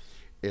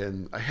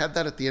 And I had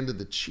that at the end of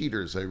the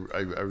Cheaters. I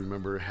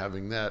remember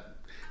having that.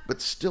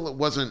 But still, it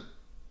wasn't,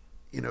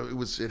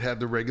 it had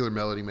the regular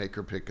Melody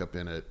Maker pickup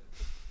in it.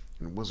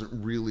 And it wasn't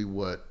really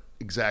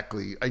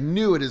I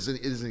knew it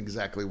isn't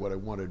exactly what I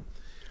wanted.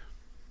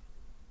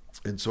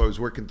 And so I was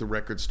working at the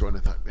record store, and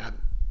I thought, man,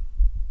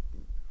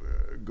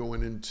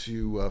 going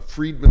into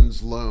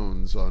Friedman's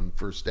Loans on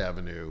First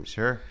Avenue.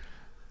 Sure.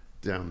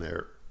 Down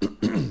there.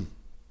 And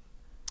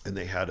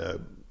they had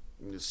a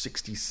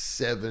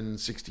 67,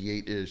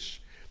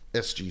 68-ish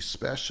SG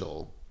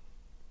Special.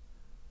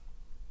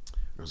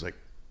 I was like,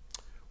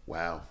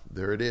 wow,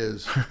 there it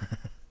is.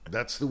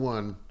 That's the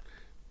one,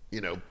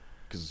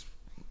 because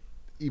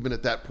even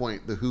at that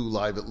point, the Who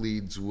Live at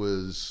Leeds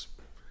was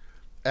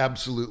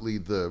absolutely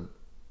the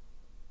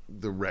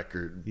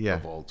record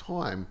of all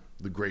time,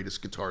 the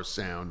greatest guitar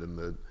sound and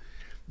the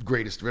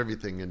greatest of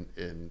everything.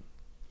 And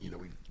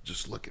we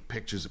just look at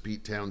pictures of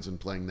Pete Townsend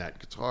playing that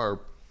guitar.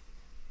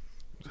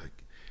 It's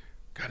like,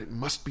 God, it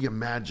must be a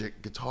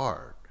magic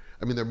guitar.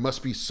 I mean, there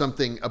must be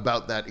something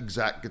about that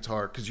exact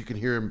guitar, because you can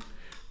hear him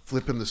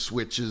flipping the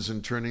switches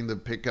and turning the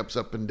pickups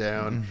up and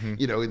down,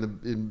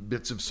 in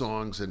bits of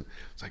songs. And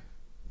it's like,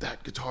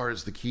 that guitar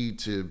is the key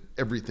to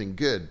everything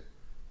good.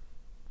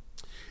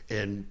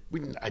 And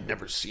I'd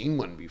never seen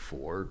one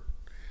before.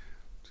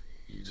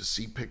 You just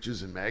see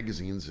pictures in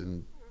magazines,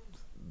 and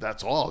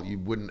that's all. You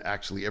wouldn't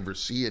actually ever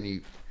see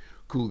any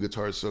cool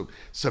guitars. So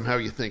somehow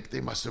you think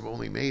they must have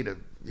only made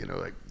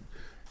like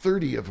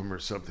 30 of them or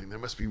something. They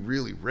must be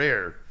really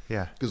rare.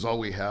 Yeah. Because all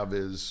we have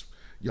is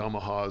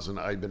Yamahas and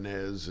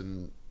Ibanez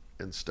and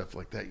stuff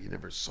like that. You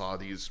never saw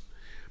these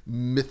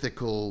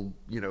mythical,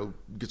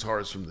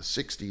 guitars from the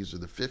 60s or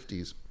the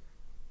 50s.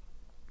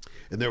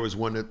 And there was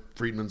one at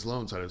Friedman's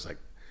Loans, and I was like,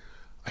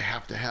 I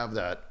have to have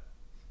that.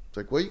 It's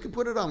like, well, you can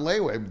put it on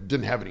layaway. I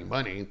didn't have any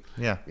money.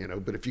 Yeah.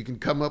 But if you can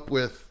come up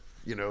with,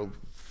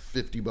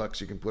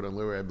 $50 you can put on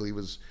layaway, I believe it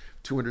was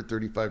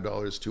 $235,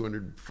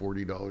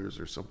 $240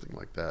 or something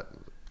like that.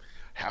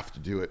 Have to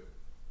do it.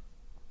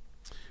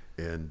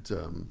 And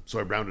so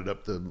I rounded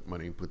up the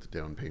money and put the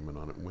down payment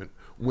on it, and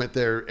went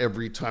there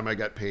every time I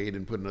got paid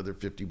and put another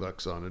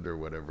 $50 on it or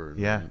whatever.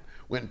 And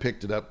went and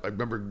picked it up. I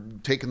remember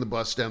taking the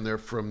bus down there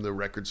from the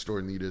record store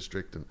in the U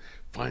District, and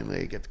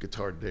finally I get the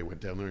guitar today. Went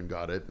down there and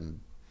got it, and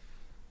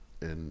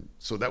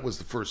so that was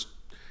the first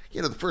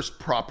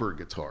proper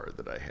guitar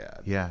that I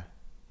had. Yeah.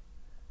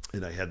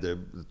 And I had the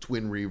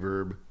twin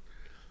reverb,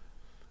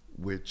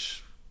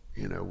 which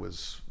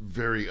was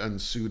very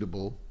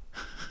unsuitable.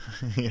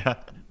 Yeah.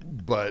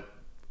 But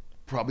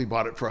probably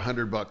bought it for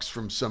 $100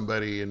 from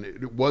somebody, and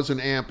it was an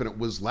amp and it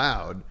was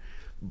loud.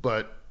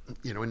 But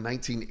in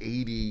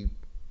 1980,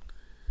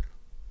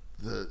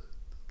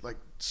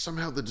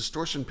 somehow the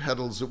distortion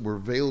pedals that were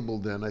available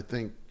then, I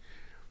think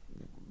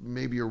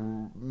maybe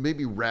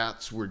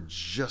Rats were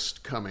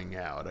just coming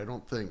out. I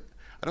don't think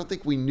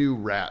we knew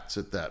Rats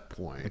at that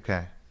point.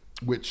 Okay.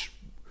 Which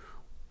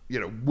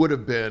would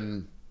have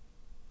been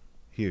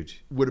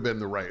huge. Would have been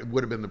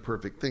the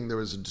perfect thing. There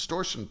was a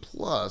Distortion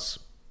Plus,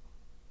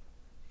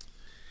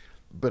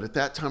 but at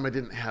that time I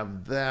didn't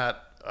have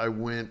that. I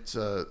went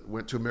to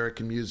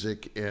American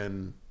Music,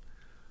 and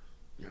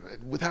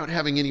without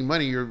having any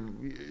money, your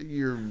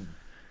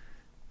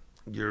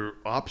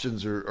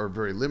options are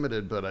very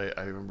limited. But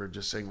I remember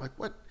just saying, like,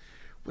 what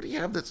do you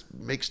have that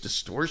makes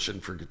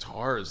distortion for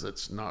guitars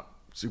that's not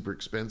super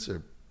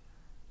expensive?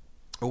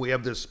 Oh, we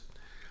have this.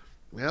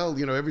 Well,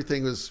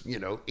 everything was,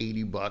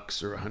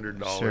 $80 or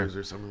 $100 Sure.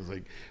 or something,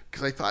 like,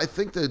 because I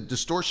think the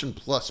Distortion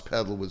Plus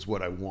pedal was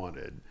what I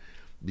wanted,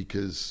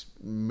 because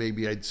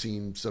maybe I'd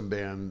seen some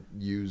band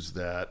use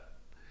that,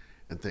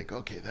 and think,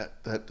 okay,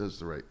 that does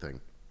the right thing.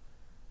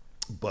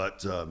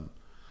 But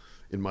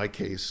in my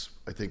case,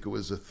 I think it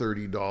was a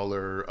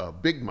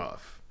 $30 Big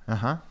Muff,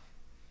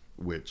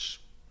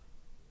 which,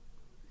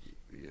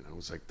 it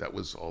was like that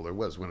was all there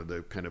was. One of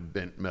the kind of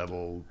bent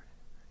metal,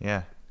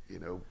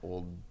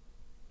 old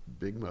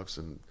Big Muffs,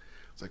 and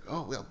it's like,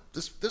 oh well,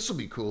 this will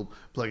be cool.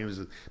 Plugging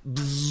it,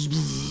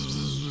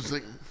 it's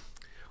like,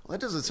 well,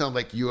 that doesn't sound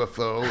like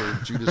UFO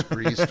or Judas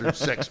Priest or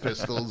Sex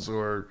Pistols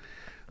or,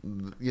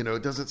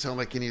 it doesn't sound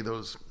like any of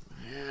those.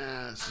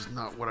 Yeah, this is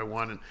not what I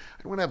wanted.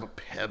 I don't want to have a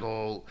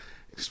pedal.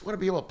 I just want to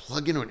be able to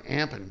plug into an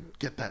amp and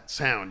get that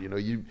sound.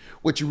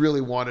 What you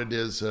really wanted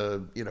is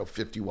a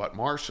 50-watt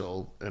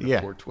Marshall and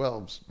a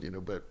 412s.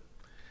 But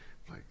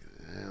like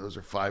those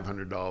are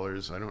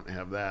 $500. I don't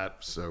have that,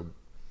 so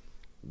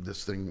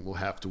this thing will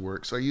have to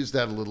work. So I used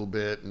that a little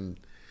bit and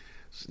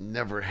was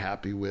never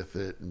happy with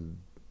it, and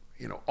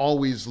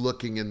always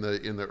looking in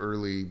the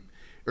early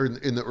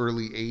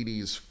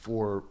 80s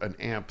for an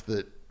amp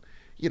that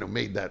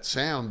made that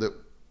sound that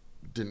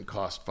didn't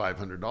cost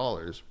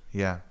 $500.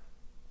 Yeah.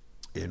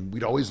 And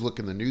we'd always look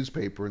in the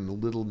newspaper in the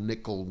little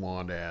nickel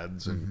wand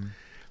ads and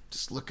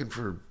just looking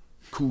for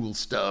cool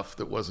stuff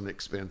that wasn't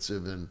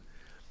expensive. And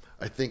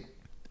I think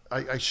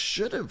I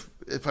should have,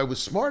 if I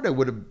was smart, I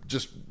would have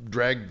just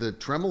dragged the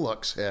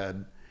Tremolux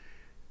head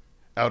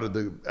out of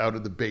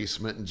the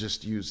basement and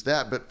just used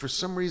that. But for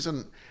some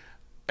reason,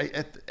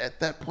 at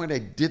that point, I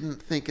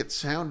didn't think it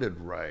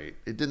sounded right.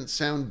 It didn't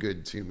sound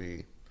good to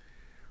me.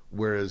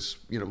 Whereas,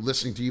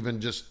 listening to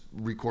even just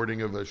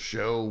recording of a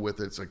show with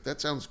it, it's like, that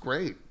sounds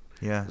great.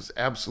 Yeah. There's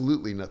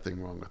absolutely nothing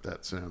wrong with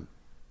that sound.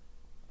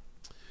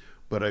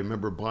 But I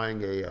remember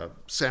buying a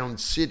Sound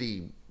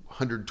City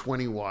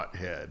 120 watt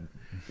head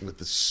with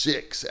the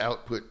 6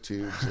 output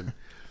tubes and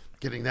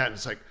getting that. And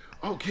it's like,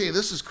 okay,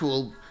 this is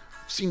cool.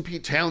 I've seen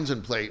Pete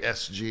Townsend play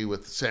SG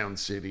with Sound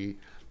City.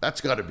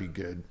 That's got to be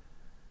good.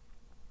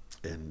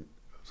 And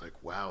I was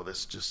like, wow,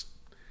 this just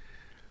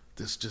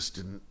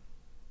didn't,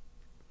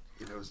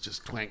 it was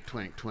just twank,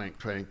 twank, twank,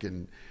 twank.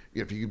 And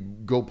if you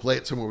could go play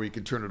it somewhere where you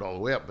could turn it all the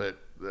way up, but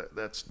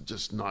that's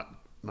just not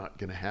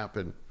going to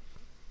happen.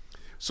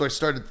 So I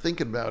started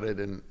thinking about it,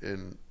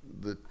 and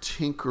the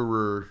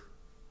tinkerer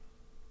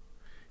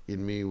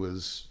in me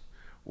was,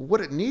 well,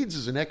 what it needs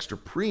is an extra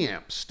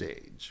preamp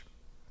stage.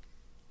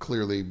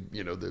 Clearly,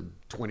 the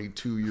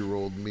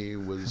 22-year-old me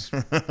was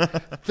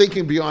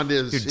thinking beyond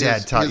his Your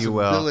dad taught you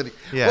ability. Well.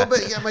 Yeah. Well,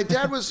 but my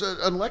dad was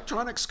an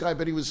electronics guy,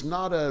 but he was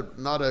not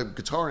a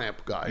guitar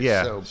amp guy.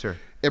 Yeah, so sure.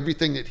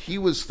 Everything that he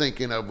was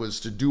thinking of was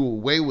to do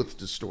away with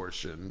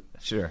distortion.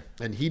 Sure.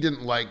 And he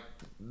didn't like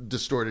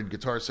distorted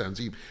guitar sounds.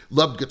 He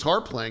loved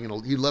guitar playing,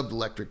 and he loved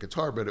electric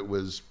guitar, but it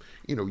was,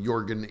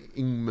 Jorgen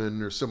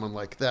Ingman or someone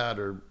like that,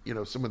 or,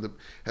 some of them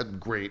had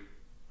great,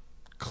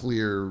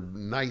 clear,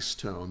 nice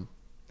tone.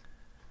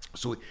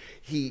 So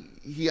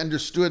he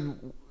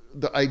understood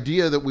the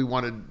idea that we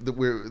wanted,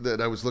 that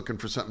I was looking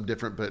for something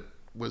different, but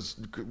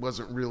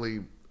wasn't really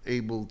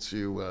able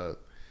to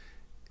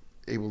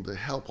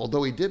help.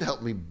 Although he did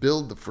help me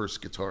build the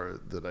first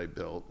guitar that I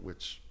built,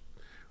 which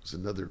was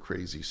another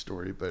crazy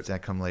story. But does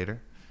that come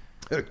later?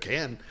 It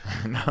can.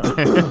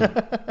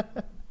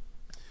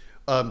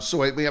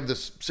 So we have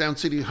this Sound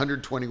City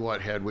 120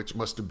 watt head, which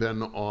must have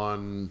been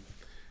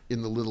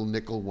in the little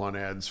nickel one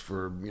ads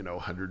for,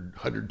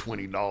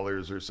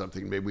 $120 or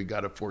something. Maybe we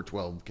got a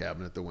 412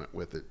 cabinet that went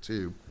with it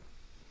too.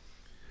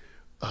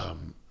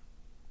 And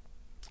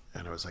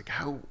I was like,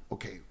 how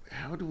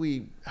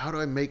do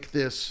I make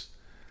this,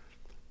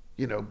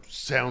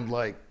 sound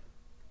like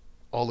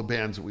all the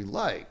bands that we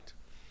liked?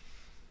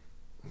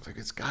 I was like,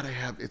 it's got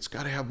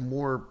to have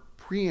more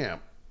preamp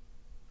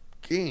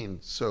gain.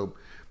 So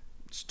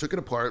just took it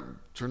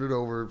apart, turned it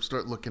over,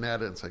 start looking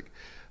at it. And it's like,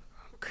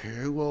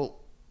 okay, well,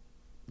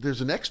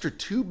 there's an extra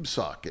tube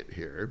socket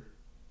here.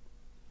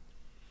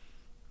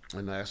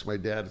 And I asked my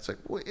dad, it's like,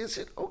 well, is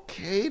it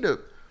okay to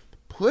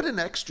put an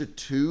extra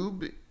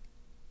tube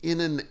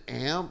in an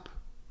amp?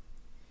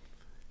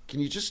 Can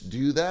you just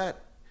do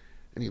that?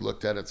 And he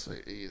looked at it,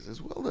 and he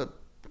says, well, the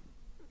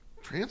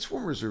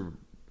transformers are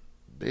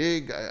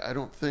big. I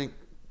don't think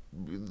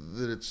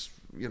that it's,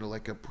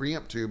 like a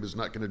preamp tube is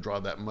not going to draw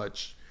that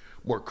much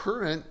more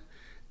current.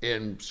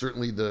 And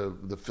certainly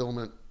the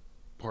filament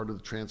part of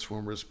the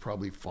transformer is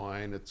probably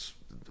fine. It's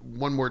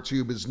one more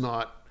tube is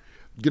not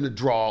going to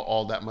draw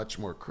all that much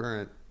more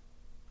current.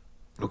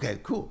 Okay,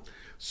 cool.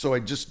 So I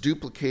just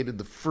duplicated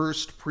the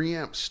first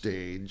preamp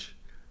stage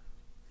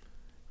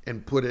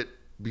and put it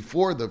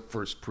before the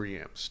first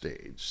preamp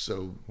stage.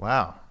 So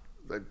wow,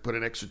 I put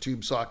an extra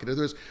tube socket.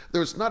 There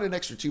was not an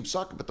extra tube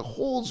socket, but the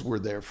holes were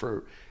there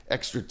for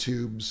extra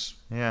tubes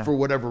for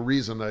whatever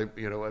reason. I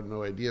have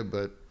no idea,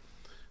 but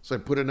so I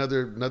put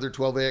another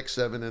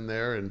 12AX7 in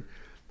there and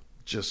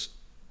just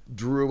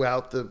drew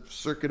out the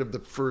circuit of the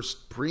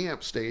first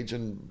preamp stage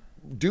and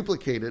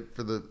duplicate it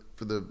for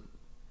the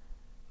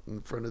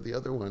in front of the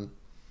other one,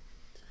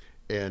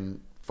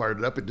 and fired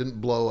it up. It didn't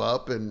blow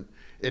up, and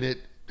it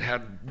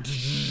had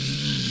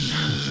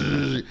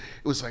it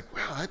was like,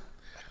 wow,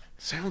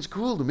 sounds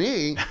cool to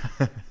me.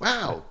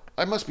 Wow,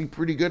 I must be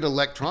pretty good at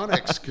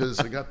electronics because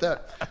I got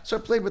that. So I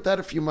played with that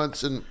a few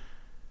months, and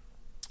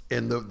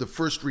the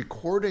first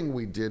recording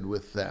we did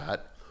with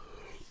that,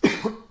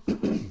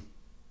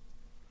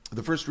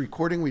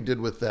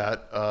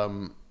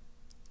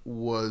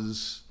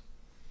 was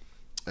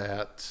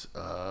at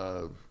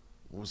what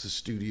was the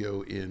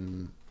studio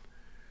in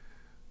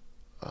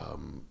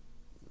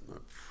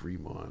not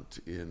Fremont,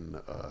 in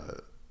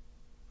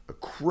a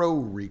Crow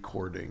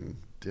recording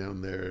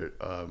down there.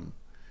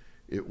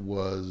 It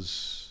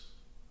was,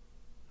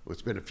 well,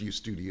 it's been a few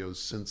studios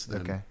since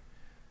then. Okay.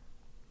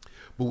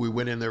 But we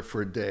went in there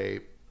for a day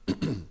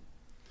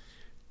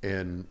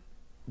and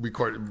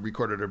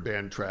recorded our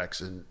band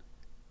tracks, and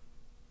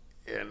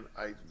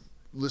I,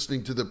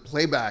 listening to the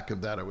playback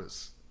of that, I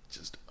was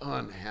just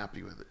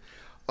unhappy with it.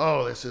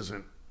 Oh, this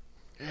isn't,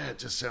 it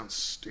just sounds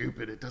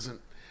stupid. It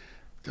doesn't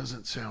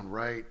sound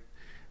right.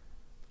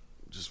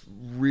 Just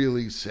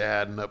really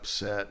sad and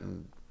upset,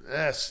 and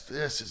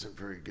this isn't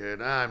very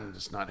good. I'm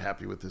just not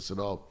happy with this at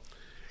all.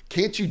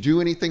 Can't you do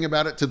anything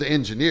about it? To the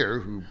engineer,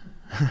 who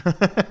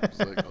was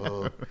like,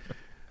 oh,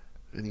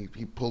 and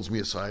he pulls me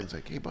aside. He's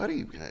like, hey,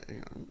 buddy, I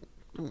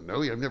don't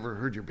know you. I've never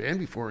heard your band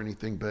before or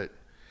anything, but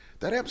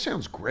that amp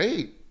sounds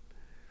great.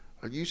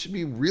 You should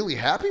be really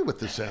happy with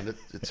the sound.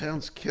 It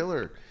sounds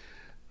killer.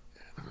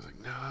 And I was like,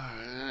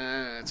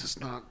 no, it's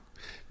just not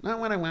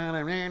what I want.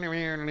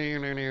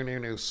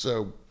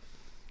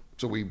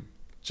 So we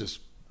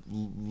just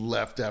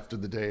left after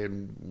the day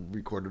and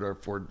recorded our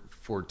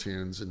four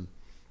tunes, and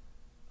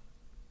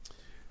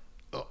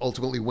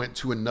ultimately went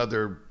to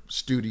another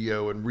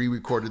studio and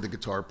re-recorded the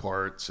guitar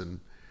parts, and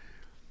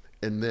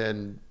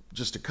then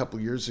just a couple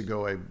years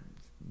ago I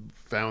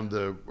found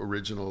the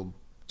original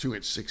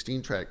 2-inch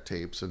 16-track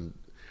tapes, and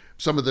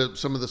some of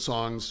the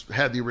songs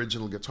had the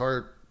original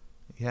guitar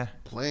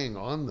playing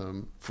on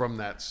them from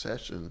that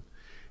session.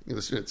 You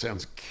listen, it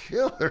sounds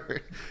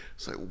killer.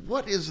 It's like,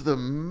 what is the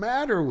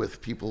matter with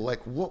people?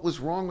 Like, what was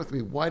wrong with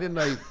me? Why didn't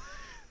I?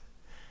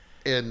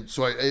 And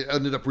so I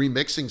ended up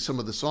remixing some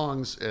of the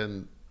songs,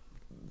 and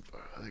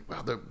I think,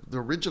 wow, the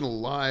original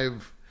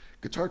live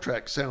guitar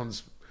track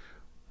sounds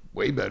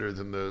way better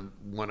than the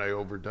one I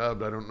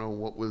overdubbed. I don't know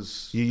what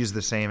was. You used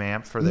the same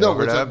amp for the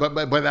overdub? No,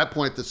 but by that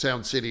point, the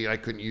Sound City, I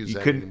couldn't use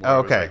that anymore. Oh,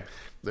 okay.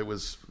 It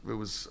was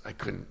I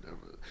couldn't.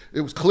 It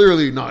was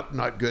clearly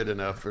not good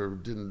enough, or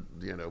didn't,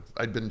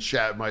 I'd been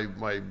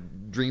my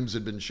dreams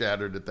had been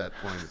shattered at that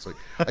point. It's like,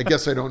 I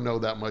guess I don't know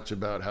that much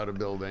about how to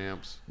build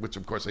amps, which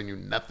of course I knew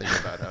nothing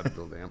about how to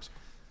build amps.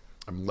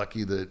 I'm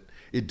lucky that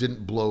it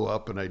didn't blow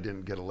up and I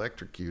didn't get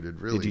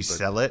electrocuted, really. Did you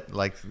sell it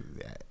like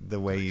the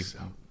way you...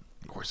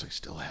 Of course I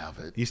still have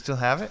it. You still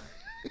have it?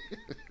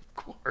 Of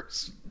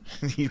course.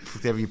 Have you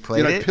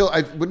played it?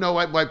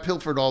 I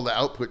pilfered all the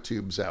output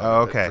tubes out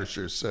of it, for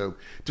sure. So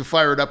to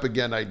fire it up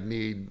again, I'd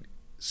need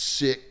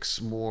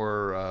 6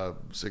 more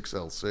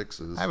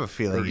 6L6s. I have a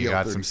feeling you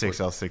got some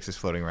 6L6s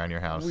floating around your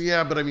house. Well,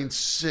 yeah, but I mean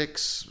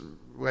 6,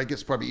 I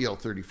guess probably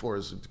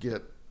EL34s to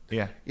get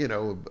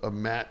a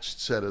matched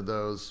set of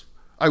those.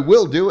 I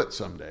will do it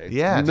someday.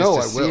 Yeah,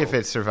 just to see if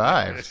it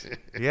survives.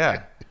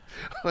 Yeah.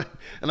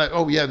 And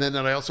then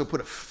I also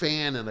put a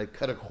fan, and I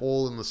cut a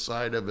hole in the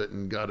side of it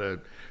and got a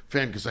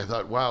fan because I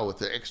thought, wow, with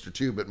the extra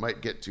tube it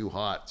might get too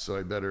hot, so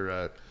I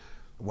better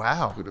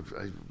wow.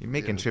 You're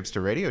making trips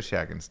to Radio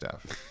Shack and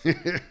stuff.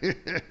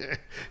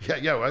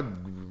 Yeah,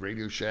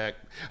 Radio Shack.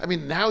 I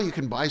mean, now you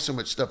can buy so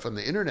much stuff on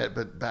the internet,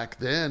 but back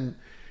then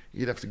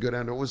you'd have to go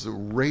down to, what was the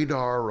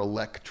Radar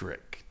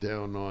Electric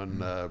down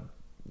on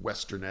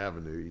Western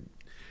Avenue. You'd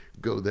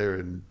go there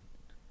and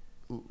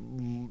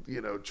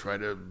try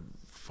to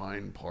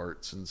find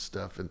parts and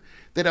stuff, and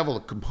they'd have all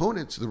the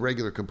components, the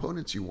regular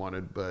components you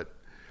wanted, but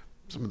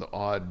some of the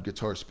odd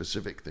guitar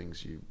specific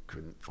things you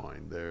couldn't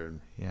find there.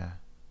 Yeah.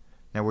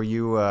 Now, were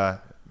you,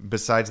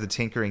 besides the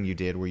tinkering you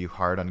did, were you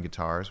hard on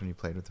guitars when you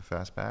played with the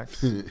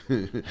Fastbacks?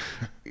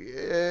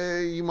 Yeah,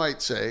 you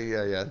might say,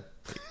 yeah.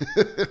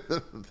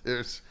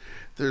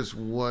 There's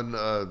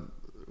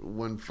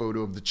one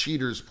photo of the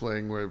Cheaters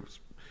playing where it was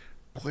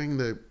playing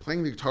the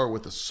guitar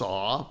with a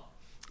saw,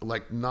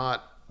 like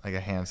a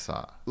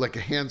handsaw,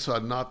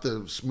 not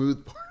the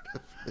smooth part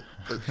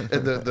of it.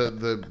 And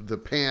the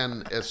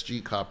Pan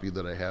SG copy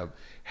that I have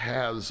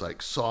has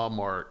like saw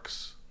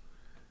marks.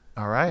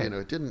 All right.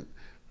 It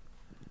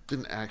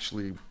didn't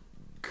actually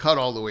cut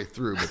all the way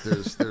through, but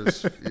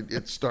there's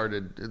it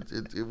started.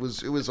 It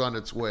was on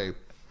its way.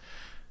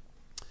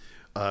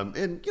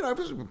 And I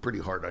was pretty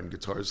hard on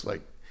guitars.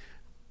 Like,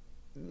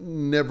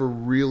 never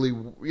really,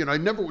 I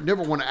never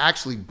want to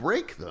actually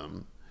break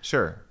them.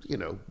 Sure.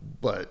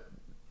 But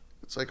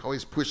it's like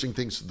always pushing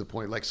things to the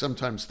point. Like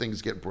sometimes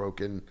things get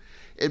broken,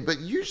 but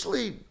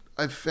usually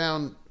I've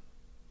found,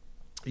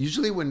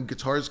 when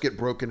guitars get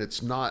broken,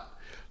 it's not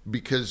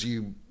because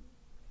you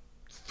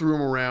threw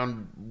them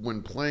around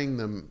when playing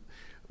them.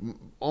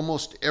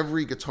 Almost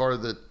every guitar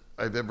that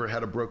I've ever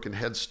had a broken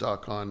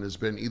headstock on has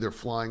been either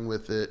flying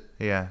with it,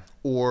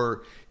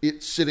 or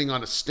it's sitting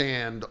on a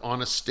stand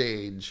on a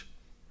stage,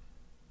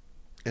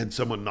 and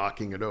someone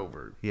knocking it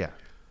over. Yeah.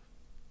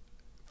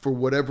 For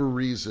whatever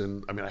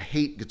reason, I mean, I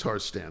hate guitar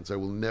stands. I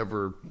will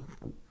never,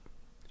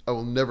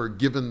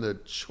 given the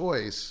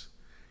choice,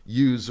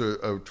 use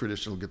a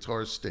traditional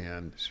guitar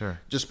stand. Sure.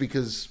 Just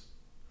because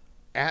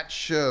at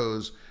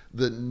shows,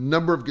 the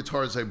number of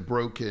guitars I've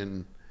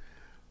broken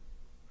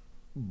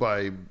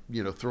by,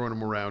 throwing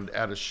them around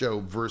at a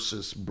show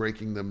versus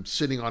breaking them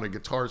sitting on a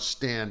guitar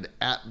stand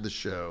at the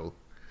show,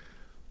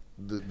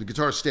 the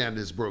guitar stand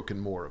has broken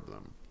more of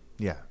them.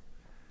 Yeah.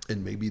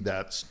 And maybe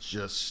that's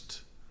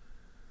just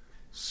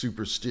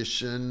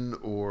superstition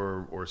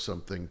or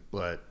something,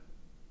 but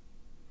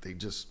they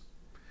just,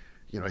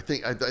 I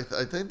think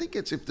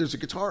it's, if there's a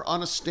guitar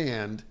on a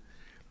stand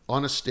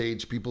on a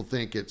stage, people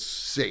think it's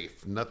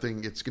safe,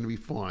 it's going to be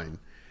fine.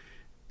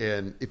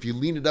 And if you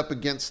lean it up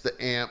against the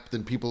amp,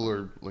 then people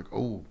are like,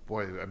 oh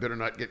boy, I better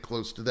not get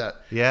close to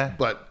that. Yeah.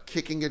 But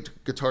kicking a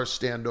guitar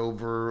stand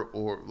over,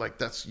 or like,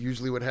 that's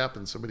usually what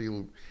happens. Somebody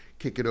will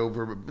kick it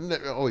over, but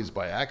not always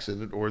by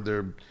accident, or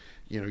they're,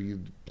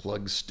 you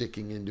plug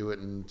sticking into it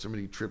and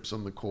somebody trips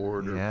on the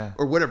cord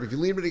or whatever. If you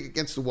lean it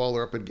against the wall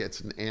or up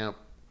against an amp,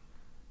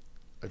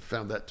 I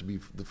found that to be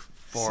the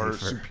far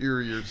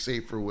superior,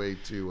 safer way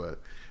to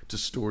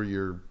store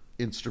your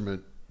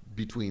instrument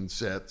between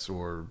sets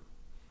or,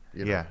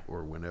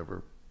 or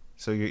whenever.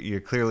 So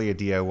you're clearly a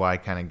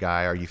DIY kind of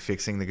guy. Are you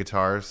fixing the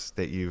guitars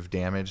that you've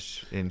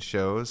damaged in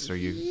shows? Are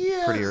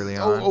you pretty early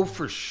on? Oh,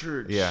 for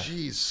sure. Yeah.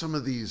 Geez, some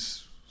of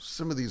these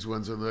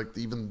ones are like,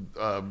 even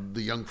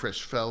the Young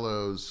Fresh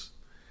Fellows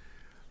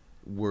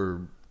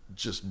were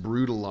just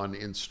brutal on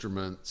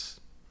instruments,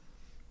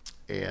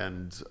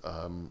 and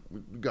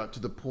we got to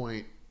the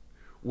point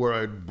where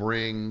I'd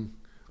bring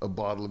a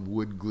bottle of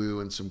wood glue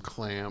and some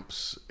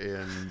clamps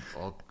and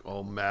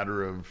all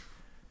matter of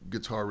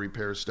guitar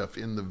repair stuff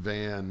in the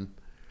van,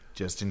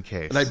 just in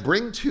case. And I'd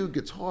bring 2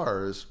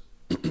 guitars,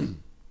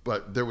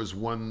 but there was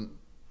one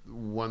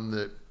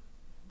that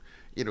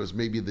was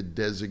maybe the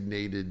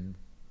designated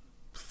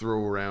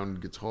throw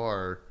around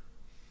guitar,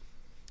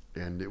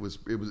 and it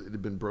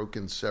had been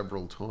broken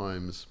several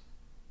times,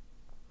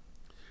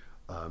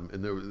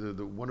 and there was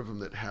one of them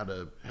that had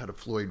a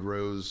Floyd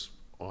Rose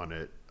on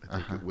it. I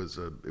think it was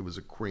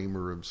a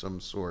Kramer of some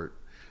sort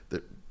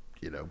that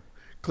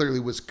clearly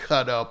was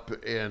cut up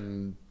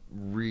and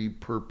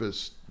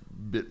repurposed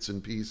bits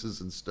and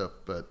pieces and stuff,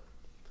 but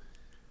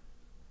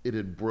it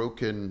had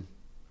broken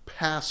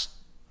past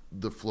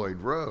the Floyd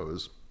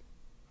Rose.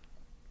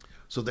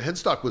 So the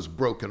headstock was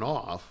broken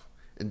off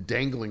and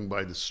dangling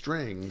by the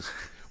strings,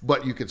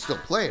 but you could still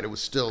play it. It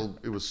was still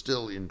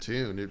in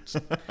tune. It's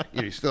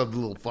you still have the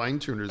little fine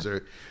tuners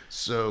there.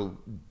 So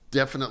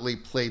definitely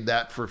played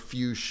that for a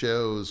few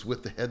shows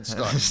with the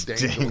headstock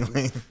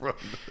dangling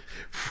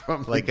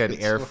from like an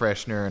air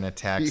freshener in a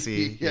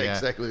taxi. Yeah,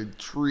 exactly. A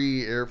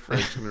tree air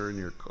freshener in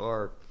your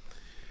car.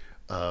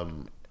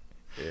 And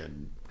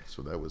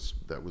so that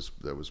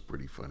was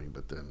pretty funny.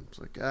 But then it's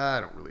like, I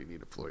don't really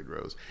need a Floyd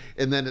Rose.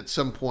 And then at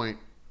some point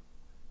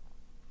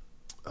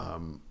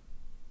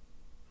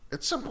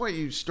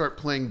you start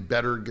playing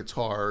better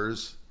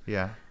guitars.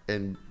 Yeah.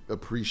 And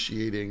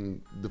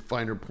appreciating the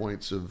finer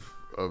points of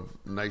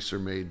nicer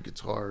made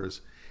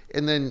guitars.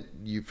 And then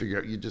you figure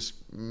out you just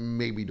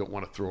maybe don't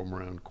want to throw them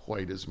around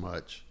quite as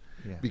much.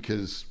 Yeah.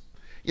 Because,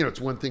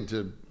 it's one thing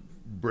to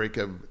break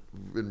and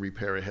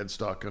repair a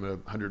headstock on a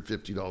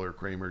 $150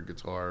 Kramer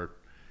guitar,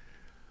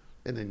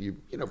 and then you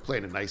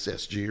playing a nice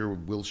SG or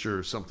Wilshire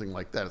or something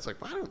like that. It's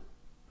like, well,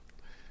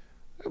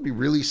 I would be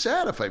really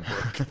sad if I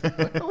broke it.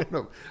 I don't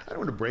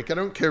want to break it. I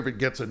don't care if it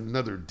gets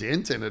another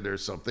dent in it or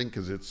something,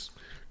 because it's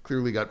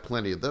clearly got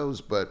plenty of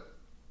those, but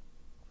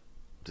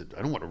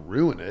I don't want to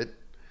ruin it.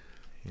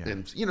 Yeah.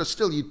 And,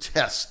 still you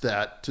test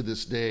that to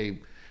this day.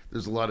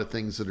 There's a lot of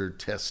things that are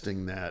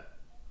testing that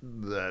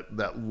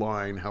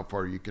line, how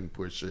far you can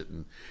push it,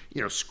 and,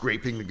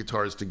 scraping the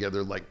guitars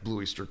together like Blue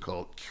Oyster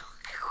Cult.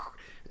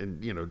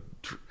 And,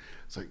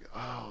 it's like,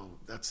 oh,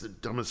 that's the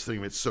dumbest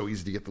thing. It's so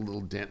easy to get the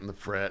little dent in the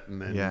fret, and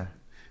then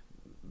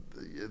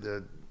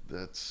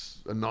that's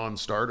a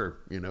non-starter.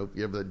 You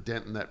have the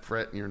dent in that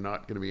fret and you're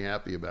not going to be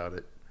happy about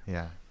it.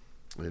 Yeah.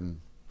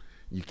 And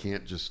you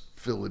can't just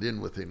fill it in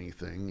with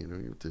anything. You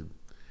have to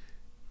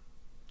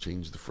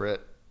change the fret.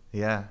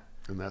 Yeah.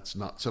 And that's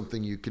not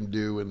something you can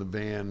do in the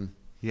van.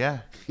 Yeah.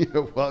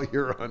 While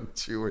you're on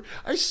tour.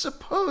 I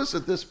suppose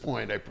at this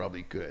point I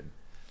probably could.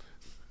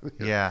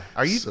 Yeah.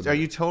 Are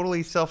you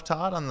totally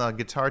self-taught on the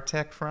guitar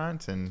tech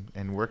front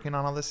and working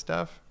on all this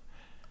stuff?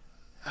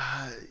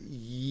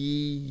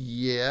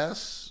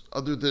 Yes.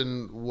 Other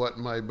than what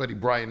my buddy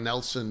Brian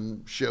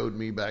Nelson showed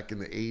me back in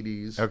the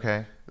 80s.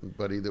 Okay. A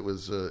buddy that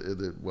is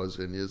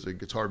a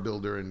guitar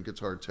builder and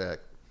guitar tech.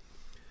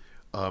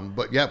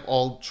 But yeah,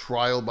 all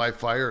trial by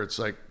fire. It's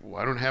like,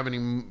 well, I don't have any,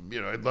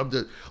 I'd love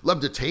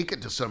to take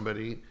it to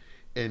somebody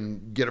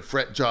and get a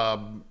fret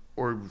job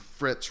or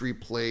frets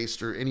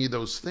replaced or any of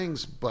those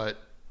things. But,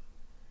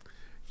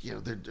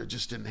 they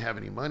just didn't have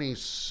any money.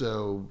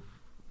 So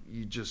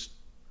you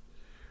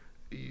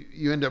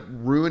end up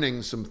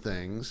ruining some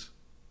things.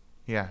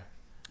 Yeah.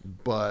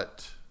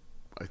 But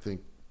I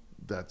think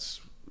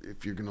that's,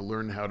 if you're going to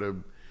learn how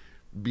to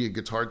be a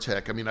guitar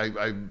tech. I mean,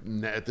 I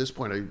at this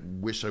point, I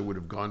wish I would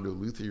have gone to a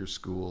luthier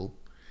school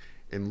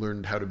and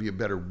learned how to be a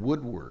better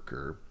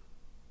woodworker,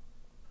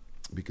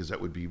 because that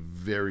would be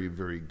very,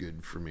 very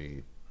good for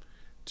me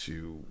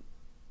to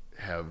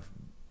have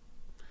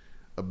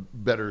a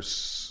better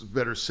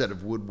set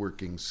of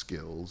woodworking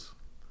skills.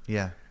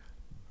 Yeah.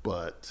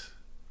 But,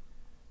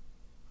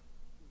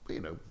 you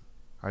know,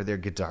 are there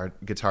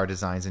guitar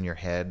designs in your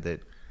head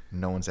that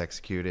no one's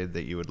executed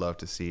that you would love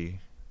to see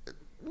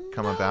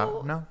come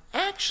about? No,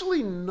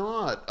 actually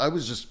not. I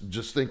was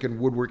just thinking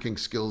woodworking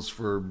skills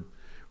for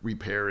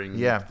repairing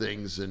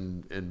things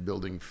and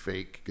building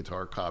fake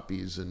guitar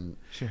copies and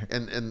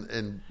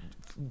and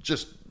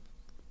just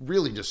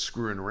really just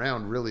screwing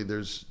around. Really,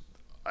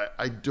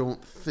 I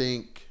don't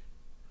think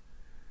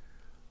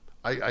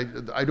I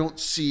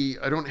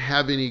don't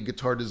have any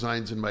guitar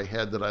designs in my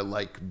head that I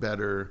like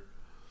better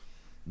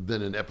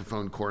than an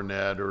Epiphone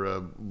cornet or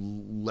a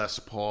Les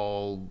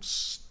Paul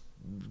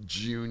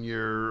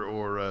Junior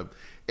or a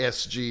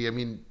SG. I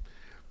mean,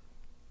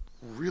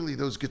 really,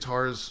 those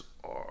guitars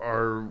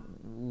are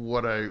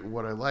what I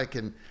like.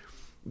 And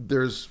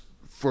there's,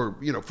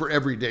 for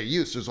everyday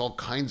use, there's all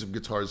kinds of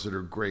guitars that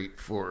are great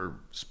for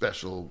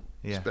special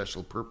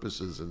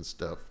purposes and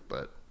stuff.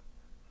 But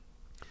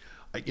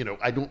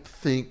I don't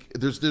think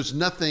there's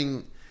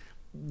nothing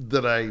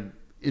that I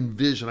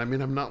envision. I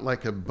mean, I'm not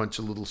like a bunch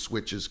of little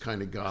switches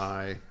kind of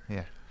guy.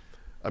 Yeah.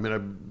 I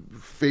mean, my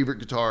favorite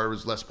guitar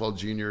was Les Paul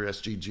Junior,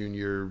 SG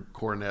Junior,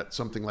 cornet,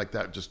 something like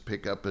that. Just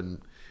pick up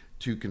and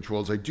 2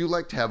 controls. I do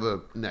like to have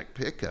a neck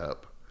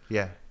pickup.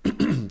 Yeah.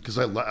 Because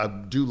I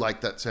do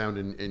like that sound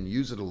and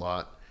use it a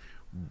lot.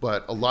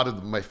 But a lot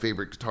of my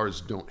favorite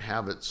guitars don't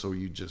have it, so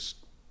you just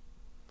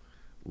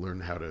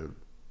learn how to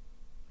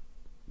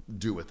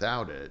do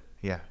without it.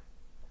 Yeah.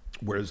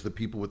 Whereas the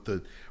people with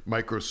the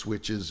micro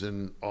switches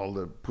and all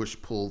the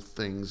push-pull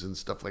things and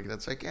stuff like that,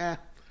 it's like,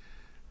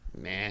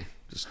 nah,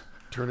 just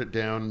turn it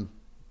down,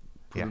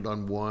 put it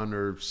on 1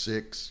 or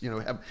 6.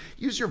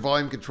 Use your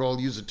volume control,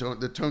 use the tone.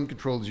 The tone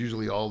control is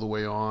usually all the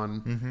way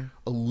on,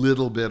 a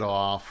little bit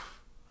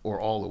off,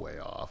 or all the way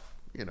off.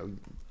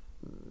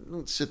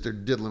 Don't sit there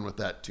diddling with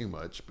that too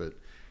much, but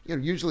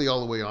usually all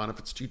the way on. If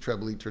it's too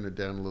trebly, turn it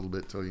down a little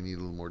bit till you need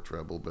a little more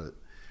treble,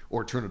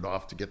 or turn it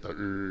off to get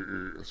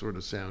the sort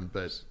of sound.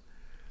 But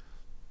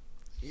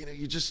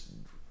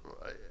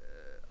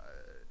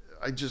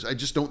I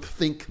just don't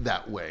think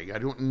that way. I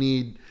don't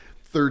need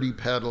 30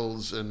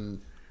 pedals,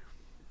 and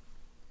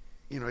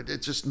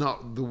it's just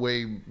not the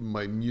way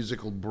my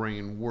musical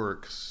brain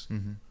works.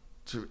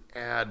 To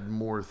add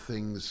more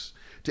things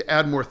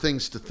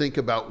to think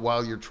about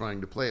while you're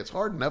trying to play. It's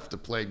hard enough to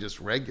play just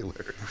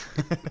regular.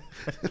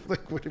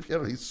 Like, what if you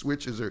have these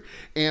switches or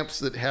amps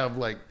that have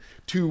like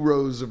 2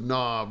 rows of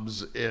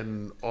knobs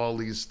and all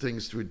these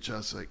things to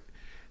adjust? Like,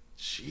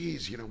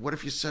 geez, what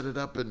if you set it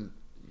up and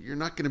you're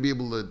not going to be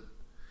able to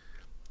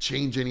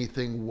change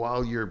anything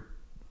while you're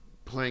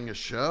playing a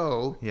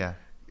show? Yeah.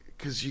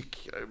 Because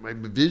my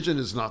vision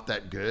is not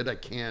that good. I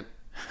can't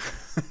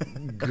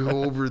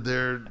go over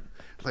there.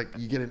 Like,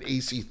 you get an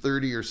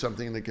AC-30 or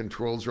something and the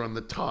controls are on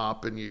the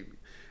top and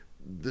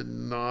the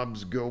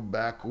knobs go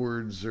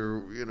backwards,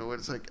 or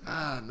it's like,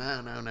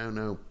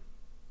 no.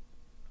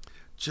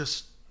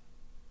 Just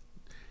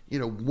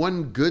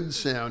one good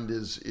sound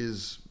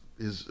is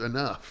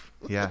enough.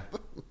 Yeah.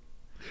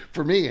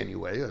 For me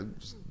anyway.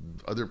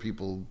 Other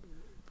people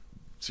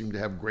seem to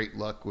have great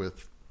luck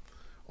with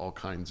all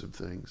kinds of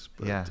things,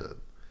 but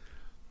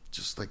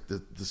just like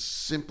the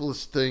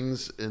simplest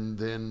things,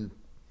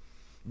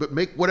 but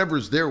make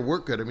whatever's there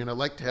work good. I mean, I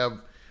like to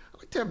have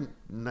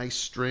nice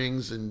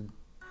strings and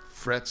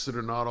frets that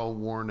are not all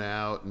worn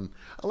out, and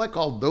I like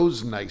all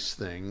those nice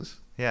things.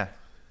 Yeah.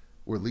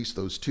 Or at least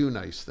those 2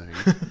 nice things.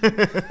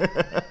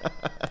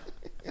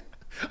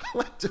 I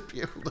like to be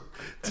able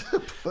to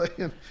play.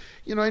 And,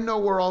 I know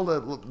where all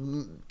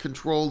the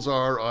controls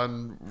are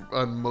on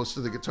most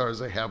of the guitars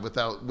I have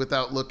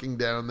without looking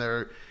down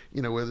there.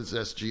 Whether it's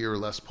SG or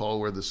Les Paul,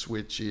 where the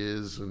switch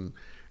is, and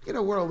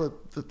where all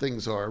the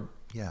things are.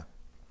 Yeah.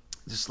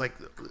 Just like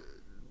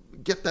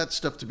get that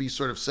stuff to be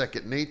sort of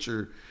second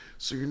nature,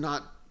 so you're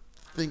not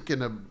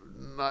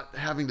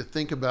having to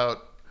think about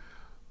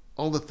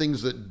all the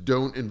things that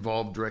don't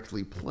involve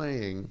directly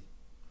playing.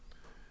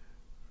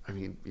 I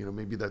mean,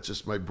 maybe that's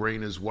just my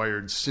brain is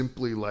wired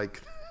simply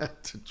like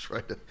that, to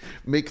try to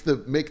make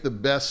the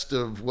best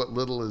of what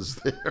little is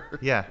there.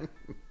 Yeah.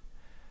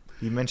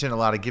 You mentioned a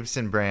lot of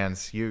Gibson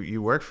brands.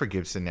 You work for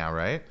Gibson now,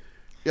 right?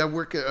 Yeah,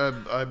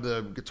 I'm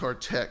the guitar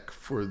tech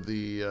for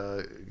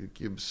the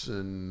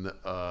Gibson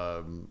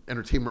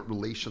Entertainment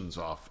Relations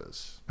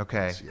Office.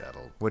 Okay. In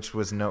Seattle. Which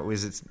was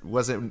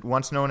it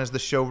once known as the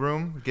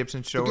showroom,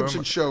 Gibson showroom? The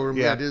Gibson showroom.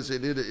 Yeah, it is.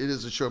 It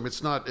is a showroom.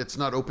 It's not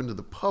open to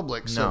the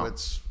public, so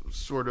it's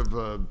sort of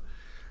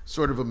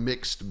a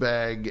mixed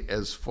bag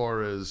as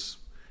far as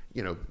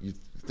you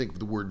think of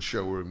the word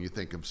showroom. You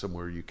think of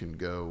somewhere you can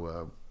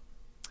go.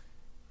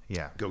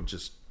 Go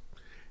just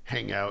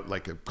hang out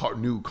like a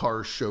new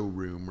car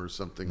showroom or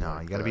something. No,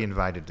 like you got to be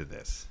invited to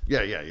this.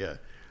 Yeah.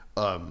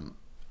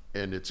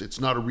 And it's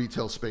not a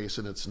retail space,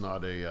 and it's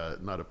not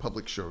a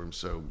public showroom,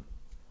 so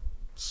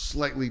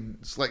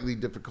slightly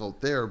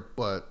difficult there.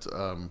 But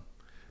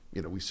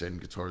we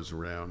send guitars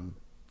around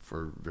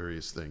for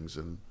various things,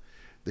 and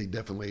they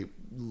definitely a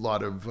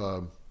lot of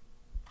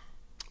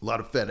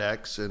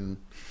FedEx, and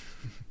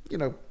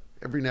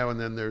every now and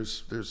then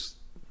there's.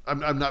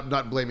 I'm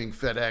not blaming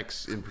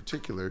FedEx in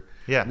particular.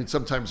 Yeah. I mean,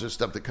 sometimes there's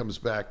stuff that comes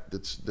back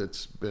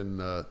that's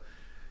been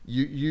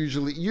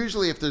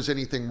usually if there's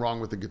anything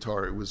wrong with the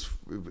guitar, it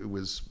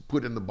was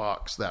put in the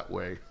box that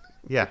way.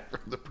 Yeah.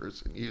 For the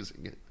person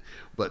using it.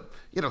 But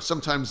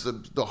sometimes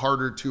the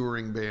harder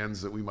touring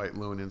bands that we might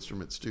loan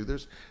instruments to,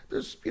 there's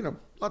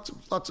lots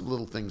of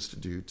little things to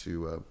do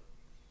to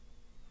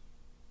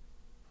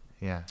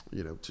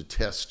to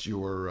test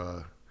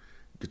your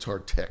guitar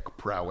tech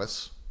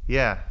prowess.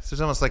 Yeah, so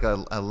it's almost like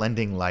a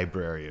lending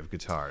library of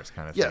guitars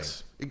kind of thing.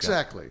 Yes,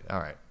 exactly. All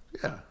right.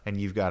 Yeah, and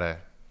you've got to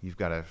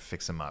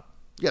fix them up.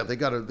 Yeah, they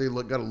gotta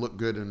look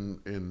good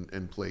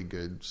and play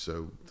good,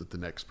 so that the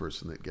next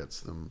person that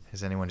gets them.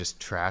 Has anyone just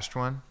trashed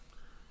one?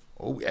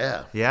 Oh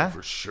yeah,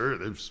 for sure.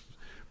 There's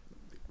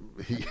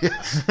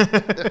yes,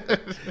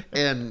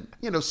 and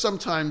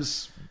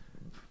sometimes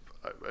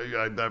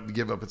I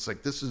give up. It's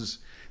like this is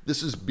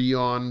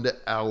beyond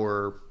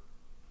our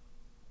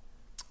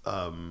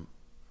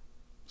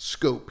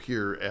scope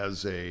here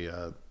as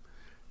a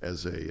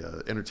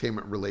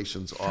entertainment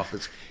relations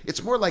office.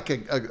 It's more like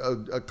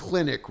a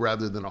clinic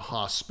rather than a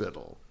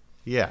hospital.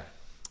 Yeah.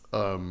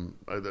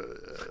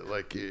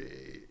 Like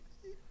a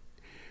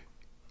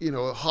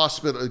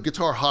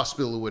guitar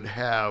hospital would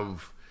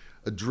have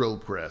a drill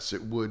press.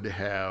 It would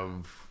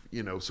have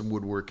some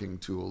woodworking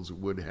tools. It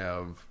would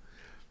have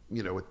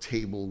a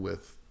table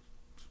with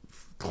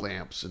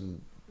clamps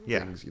and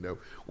things.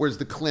 Whereas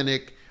the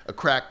clinic, a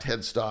cracked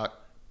headstock,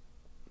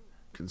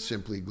 can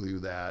simply glue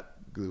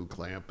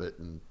clamp it,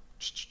 and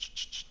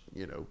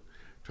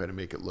try to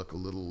make it look a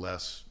little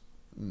less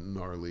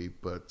gnarly.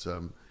 But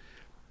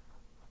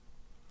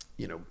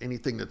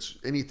anything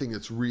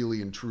that's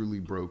really and truly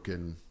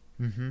broken,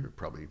 you're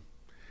probably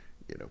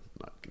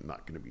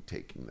not going to be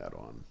taking that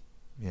on.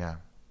 Yeah.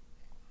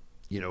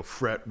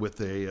 Fret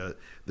with a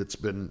that's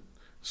been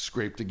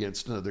scraped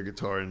against another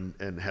guitar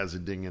and has a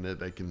ding in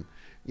it. I can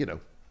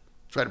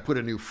try to put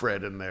a new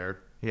fret in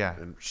there. Yeah.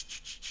 And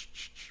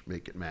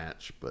make it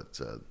match,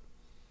 but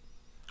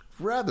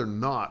rather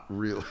not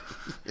really.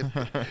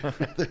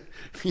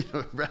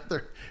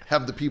 rather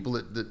have the people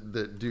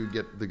that do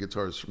get the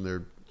guitars from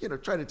there,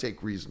 try to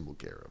take reasonable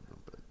care of them.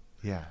 But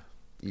yeah,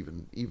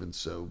 even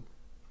so,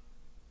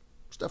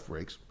 stuff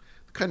breaks.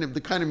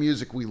 The kind of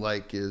music we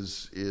like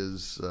is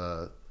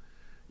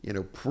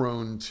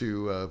prone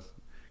to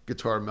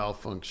guitar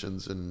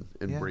malfunctions and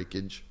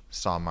breakage.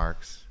 Saw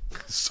marks.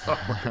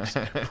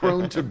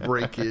 Prone to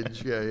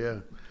breakage. Yeah.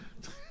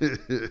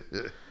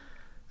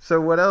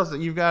 So what else?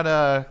 You've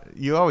got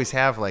you always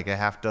have like a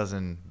half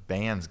dozen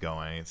bands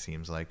going, it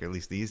seems like, or at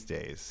least these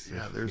days.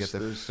 Yeah, there's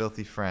the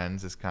Filthy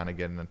Friends is kind of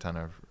getting a ton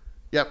of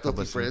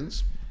Filthy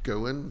Friends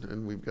going,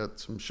 and we've got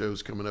some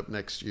shows coming up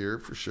next year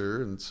for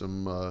sure, and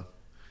some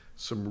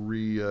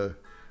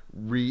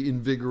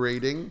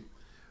reinvigorating.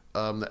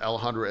 The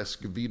Alejandro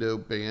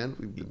Escovedo band,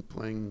 we've been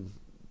playing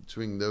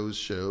between those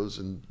shows,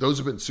 and those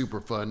have been super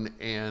fun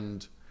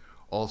and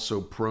also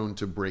prone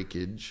to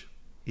breakage.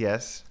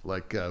 Yes,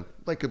 like a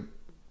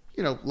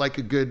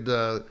good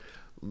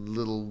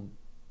little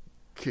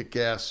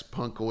kick-ass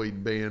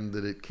punkoid band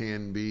that it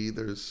can be.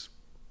 There's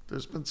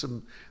been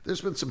some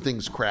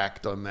things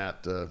cracked on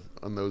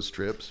those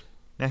trips.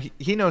 Now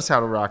he knows how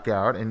to rock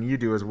out, and you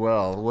do as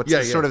well.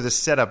 What's sort of the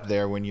setup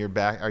there when you're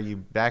back? Are you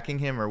backing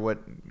him, or what?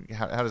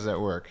 How does that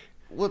work?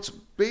 Well, it's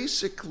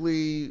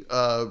basically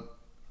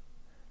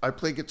I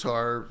play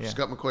guitar. Yeah.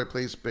 Scott McCoy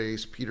plays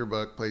bass. Peter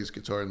Buck plays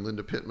guitar, and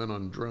Linda Pittman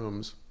on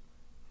drums.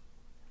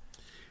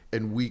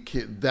 And we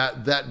can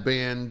that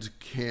band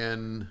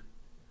can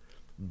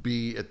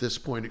be, at this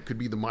point, it could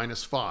be the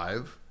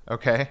 -5.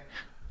 Okay.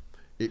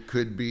 It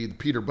could be the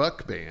Peter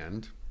Buck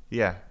band.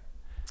 Yeah.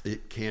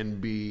 It can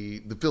be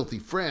the Filthy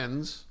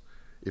Friends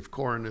if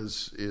Corin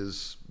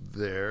is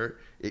there.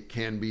 It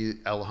can be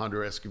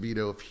Alejandro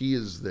Escovedo if he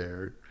is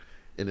there,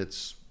 and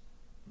it's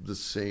the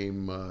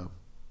same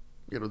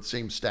the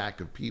same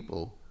stack of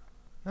people.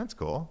 That's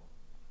cool.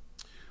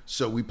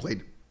 So we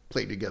played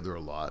together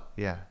a lot.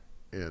 Yeah.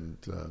 And,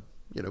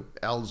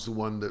 Al's the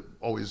one that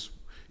always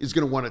is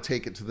going to want to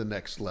take it to the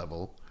next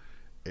level.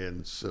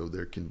 And so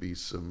there can be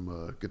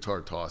some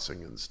guitar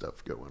tossing and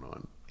stuff going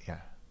on.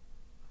 Yeah.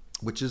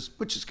 Which is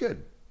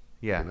good.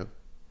 Yeah.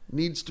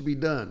 Needs to be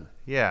done.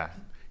 Yeah.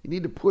 You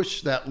need to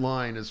push that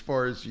line as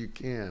far as you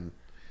can.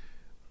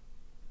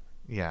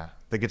 Yeah.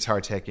 The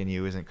guitar tech in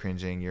you isn't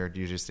cringing. You're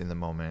just in the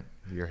moment.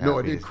 You're happy. No,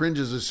 it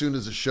cringes as soon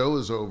as the show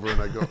is over, and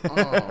I go,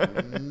 oh,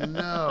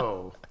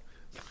 no.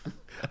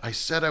 I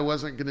said I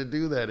wasn't going to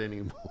do that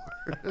anymore.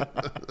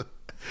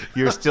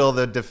 You're still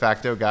the de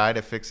facto guy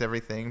to fix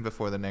everything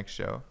before the next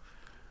show?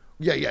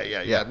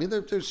 Yeah. I mean,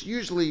 there's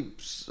usually,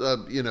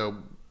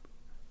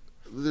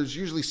 there's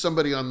usually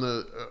somebody on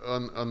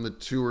the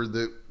tour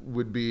that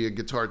would be a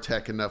guitar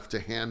tech enough to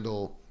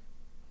handle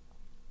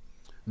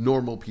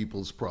normal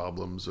people's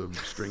problems of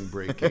string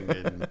breaking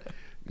and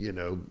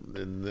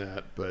and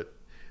that. But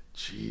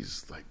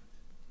geez, like,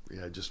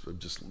 yeah, just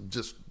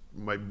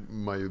my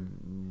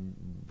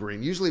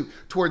brain. Usually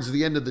towards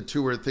the end of the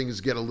tour,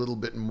 things get a little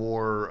bit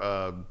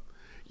more.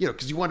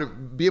 Because you want to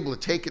be able to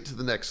take it to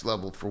the next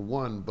level for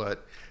one,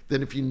 but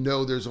then if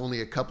there's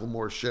only a couple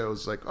more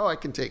shows, like, I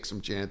can take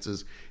some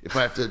chances if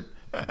I have to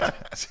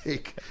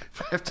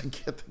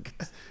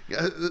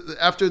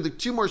after the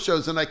 2 more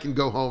shows, then I can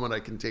go home and I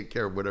can take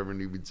care of whatever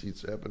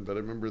needs to happen. But I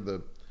remember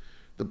the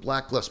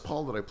Black Les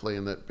Paul that I play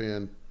in that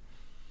band.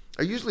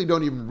 I usually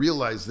don't even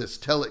realize this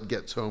till it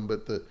gets home,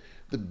 but the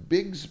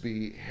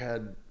Bigsby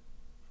had,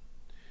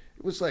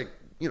 it was like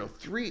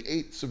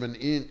 3/8 of an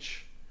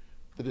inch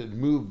that had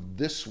moved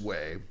this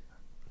way.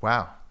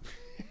 Wow.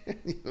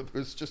 It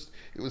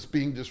was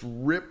being just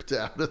ripped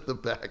out of the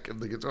back of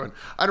the guitar. And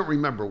I don't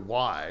remember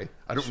why.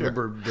 I don't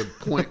remember the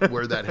point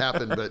where that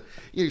happened, but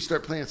you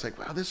start playing, it's like,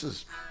 wow,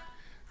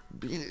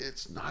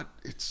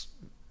 it's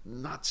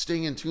not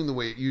staying in tune the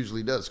way it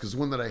usually does. Because the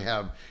one that I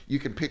have, you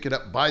can pick it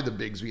up by the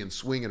Bigsby and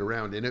swing it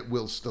around and it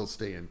will still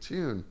stay in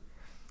tune.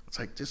 It's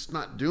like, just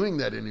not doing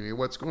that anymore.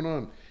 What's going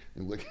on?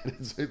 And look at it,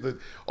 it's like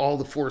all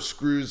the 4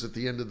 screws at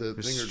the end of the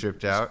thing are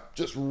stripped out,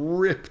 just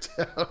ripped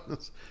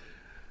out.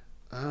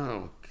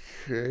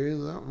 Okay,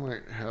 that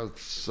might have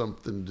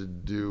something to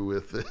do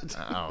with it.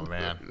 Oh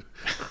man!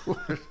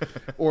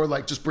 or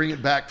like just bring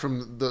it back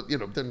from the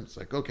Then it's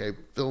like, okay,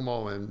 film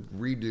all in,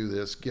 redo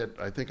this.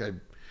 I think I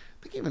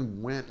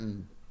even went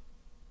and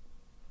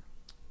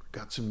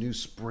got some new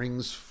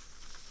springs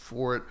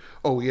for it.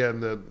 Oh yeah,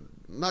 and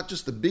not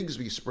just the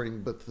Bigsby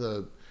spring, but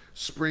the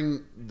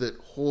spring that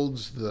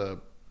holds the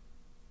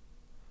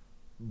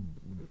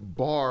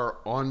bar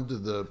onto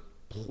the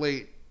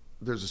plate.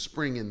 There's a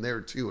spring in there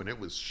too, and it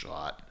was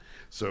shot,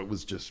 so it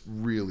was just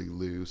really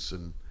loose.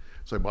 And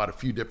so I bought a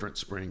few different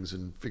springs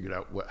and figured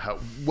out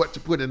what to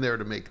put in there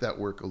to make that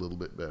work a little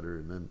bit better.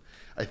 And then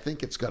I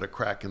think it's got a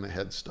crack in the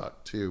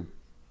headstock too,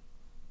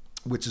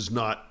 which is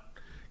not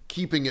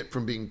keeping it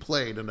from being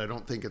played. And I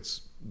don't think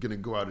it's going to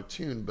go out of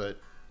tune, but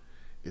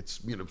it's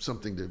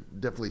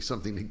definitely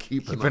something to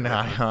keep an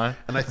eye on.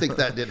 And I think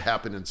that did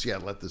happen in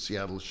Seattle at the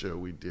Seattle show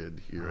we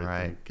did here.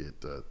 Right.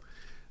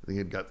 I think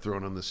it got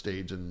thrown on the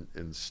stage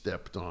and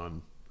stepped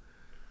on.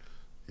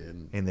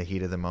 In the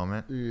heat of the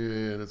moment?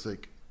 Yeah, and it's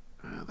like,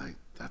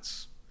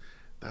 that's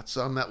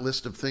on that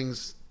list of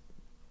things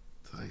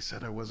that I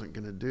said I wasn't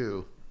going to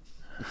do.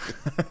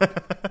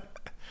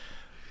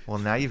 Well,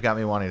 now you've got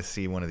me wanting to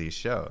see one of these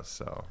shows.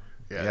 So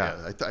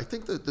yeah. I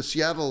think that the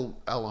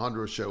Seattle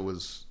Alejandro show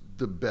was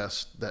the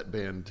best that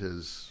band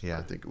has. Yeah.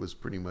 I think it was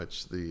pretty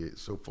much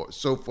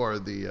so far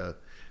the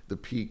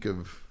peak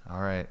of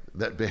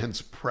that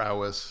band's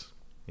prowess.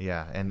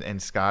 Yeah,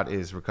 and Scott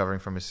is recovering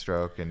from his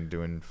stroke and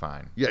doing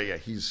fine. Yeah,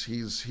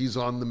 he's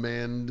on the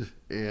mend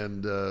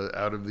and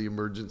out of the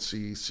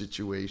emergency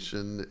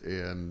situation.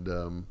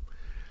 And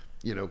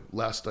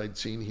last I'd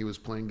seen, he was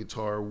playing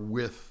guitar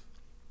with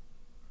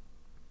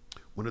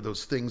one of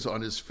those things on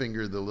his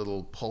finger, the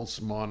little pulse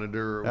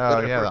monitor. Or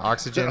whatever, the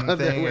oxygen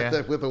thing,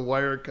 with a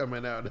wire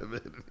coming out of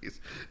it. And he's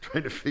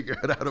trying to figure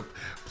out how to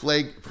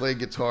play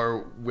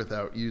guitar with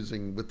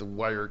the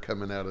wire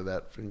coming out of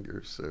that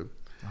finger. So,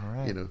 all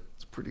right.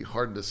 It's pretty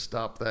hard to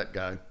stop that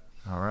guy.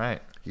 All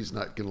right. He's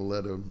not going to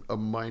let a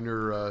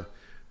minor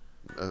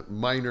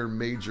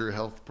major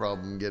health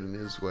problem get in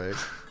his way.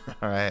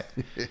 All right.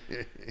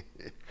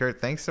 Kurt,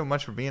 thanks so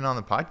much for being on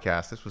the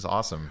podcast. This was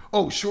awesome.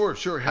 Oh, sure.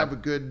 Have a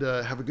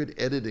good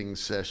editing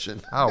session.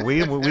 Oh,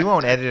 we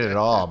won't edit it at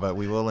all, but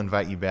we will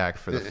invite you back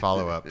for the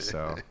follow-up.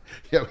 So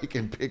yeah, we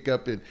can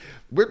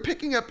we're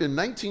picking up in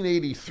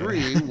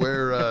 1983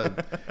 where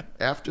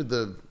after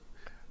the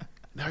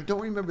I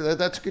don't remember that.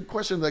 That's a good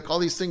question. Like all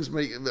these things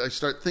I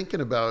start thinking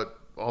about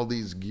all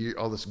this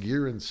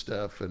gear and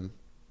stuff, and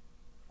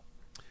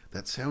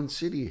that Sound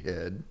City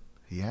head.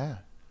 Yeah.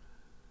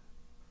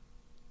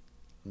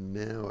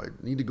 Now I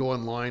need to go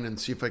online and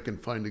see if I can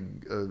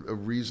find a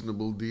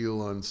reasonable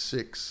deal on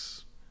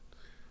six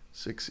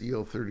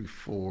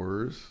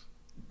EL34s.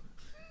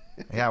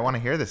 Yeah, I want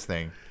to hear this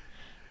thing.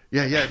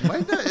 Yeah. It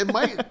might. I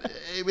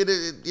mean,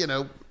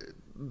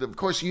 of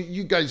course,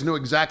 you guys know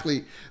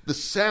exactly the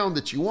sound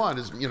that you want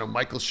is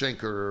Michael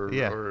Schenker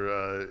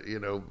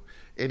or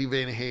Eddie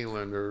Van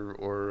Halen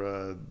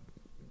or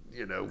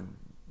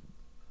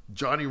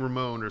Johnny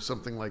Ramone or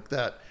something like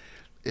that.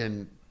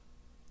 And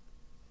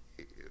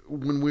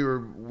when we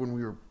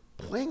were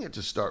playing it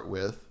to start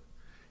with,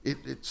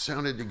 it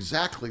sounded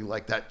exactly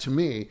like that to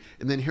me.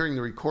 And then hearing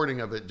the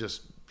recording of it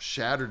just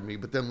shattered me.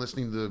 But then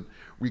listening to the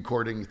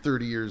recording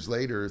 30 years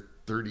later,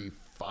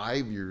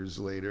 35 years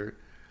later,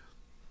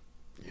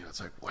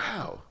 it's like,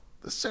 wow,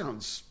 this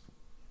sounds,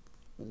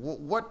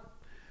 what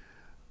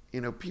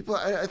people,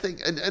 I think,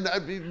 and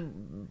I've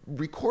been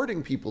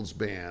recording people's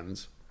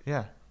bands.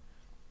 Yeah.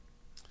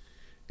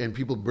 and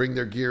people bring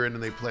their gear in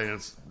and they play,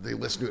 and they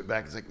listen to it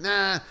back. It's like,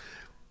 nah,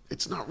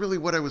 it's not really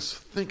what I was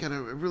thinking. I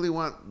really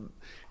want,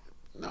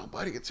 no,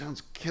 buddy, it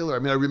sounds killer. I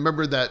mean, I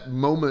remember that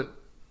moment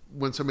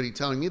when somebody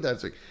telling me that.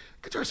 It's like,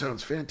 guitar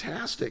sounds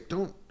fantastic.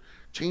 Don't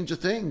change a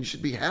thing. You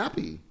should be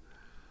happy.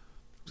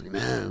 It's like,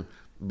 nah.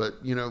 But,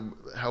 you know,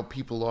 how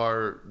people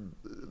are,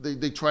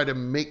 they try to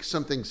make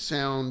something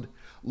sound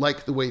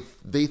like the way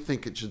they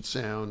think it should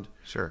sound.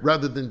 Sure.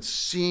 Rather than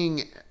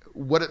seeing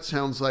what it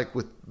sounds like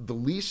with the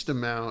least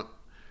amount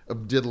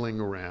of diddling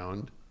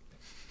around.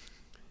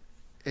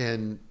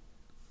 And,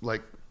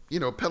 like, you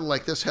know, a pedal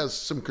like this has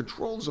some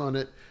controls on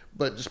it,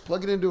 but just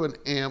plug it into an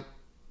amp.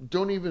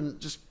 Don't even,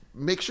 just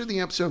make sure the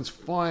amp sounds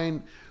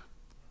fine.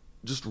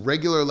 Just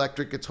regular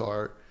electric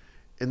guitar.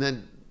 And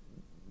then,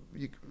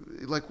 you,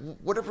 like,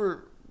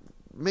 whatever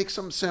makes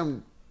them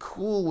sound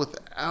cool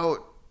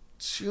without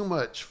too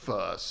much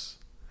fuss.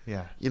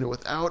 Yeah. You know,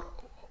 without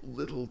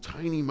little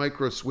tiny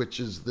micro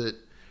switches that,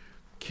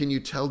 can you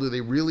tell, do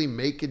they really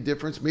make a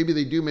difference? Maybe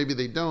they do, maybe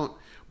they don't.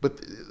 But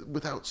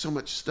without so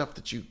much stuff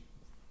that you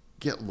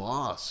get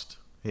lost.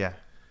 Yeah.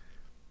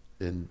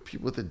 And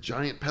people with a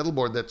giant pedal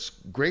board, that's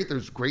great.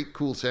 There's great,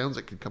 cool sounds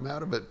that could come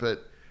out of it.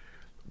 But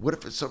what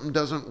if something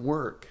doesn't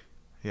work?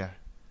 Yeah.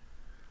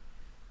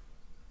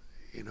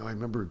 You know, I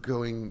remember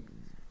going,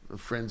 a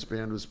friend's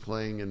band was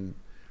playing and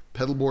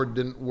pedal board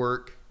didn't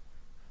work.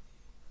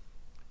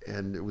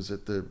 And it was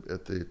at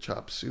the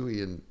Chop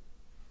Suey, and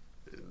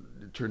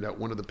it turned out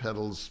one of the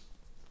pedals,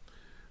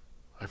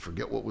 I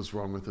forget what was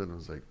wrong with it. And I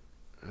was like,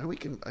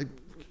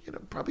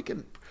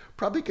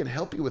 probably can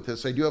help you with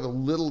this. I do have a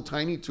little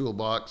tiny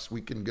toolbox. We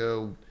can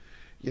go,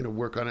 you know,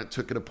 work on it.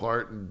 Took it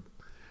apart, and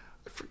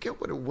I forget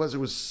what it was. It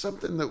was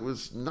something that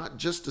was not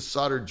just a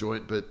solder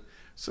joint, but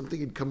something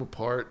had come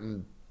apart,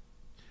 and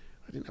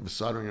I didn't have a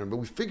soldering iron, but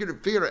we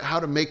figured out how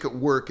to make it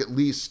work, at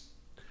least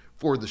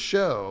for the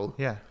show.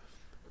 Yeah.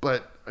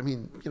 But I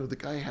mean, you know, the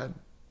guy had,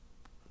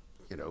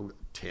 you know,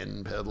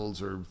 10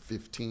 pedals or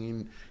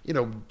 15, you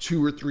know,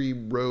 2 or 3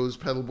 rows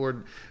pedal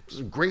board.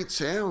 Some great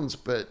sounds,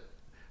 but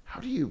how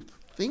do you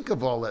think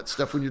of all that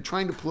stuff when you're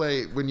trying to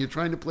play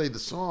the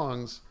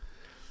songs?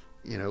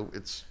 You know,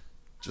 it's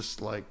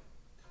just like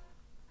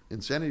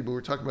insanity. But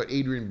we're talking about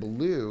Adrian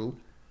Belew,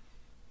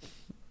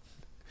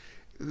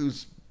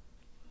 who's,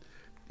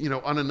 you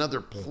know, on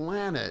another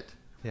planet.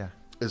 Yeah.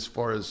 As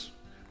far as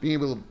being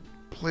able to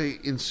play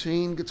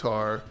insane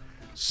guitar,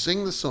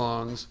 sing the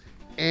songs,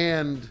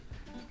 and,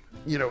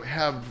 you know,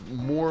 have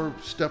more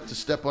stuff to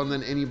step on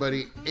than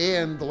anybody.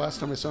 And the last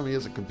time I saw him, he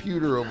has a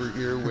computer over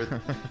here with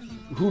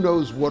who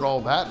knows what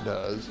all that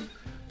does.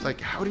 It's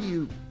like, how do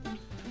you,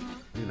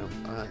 you know,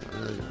 I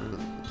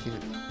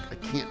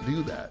can't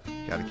do that.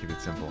 Got to keep it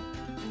simple.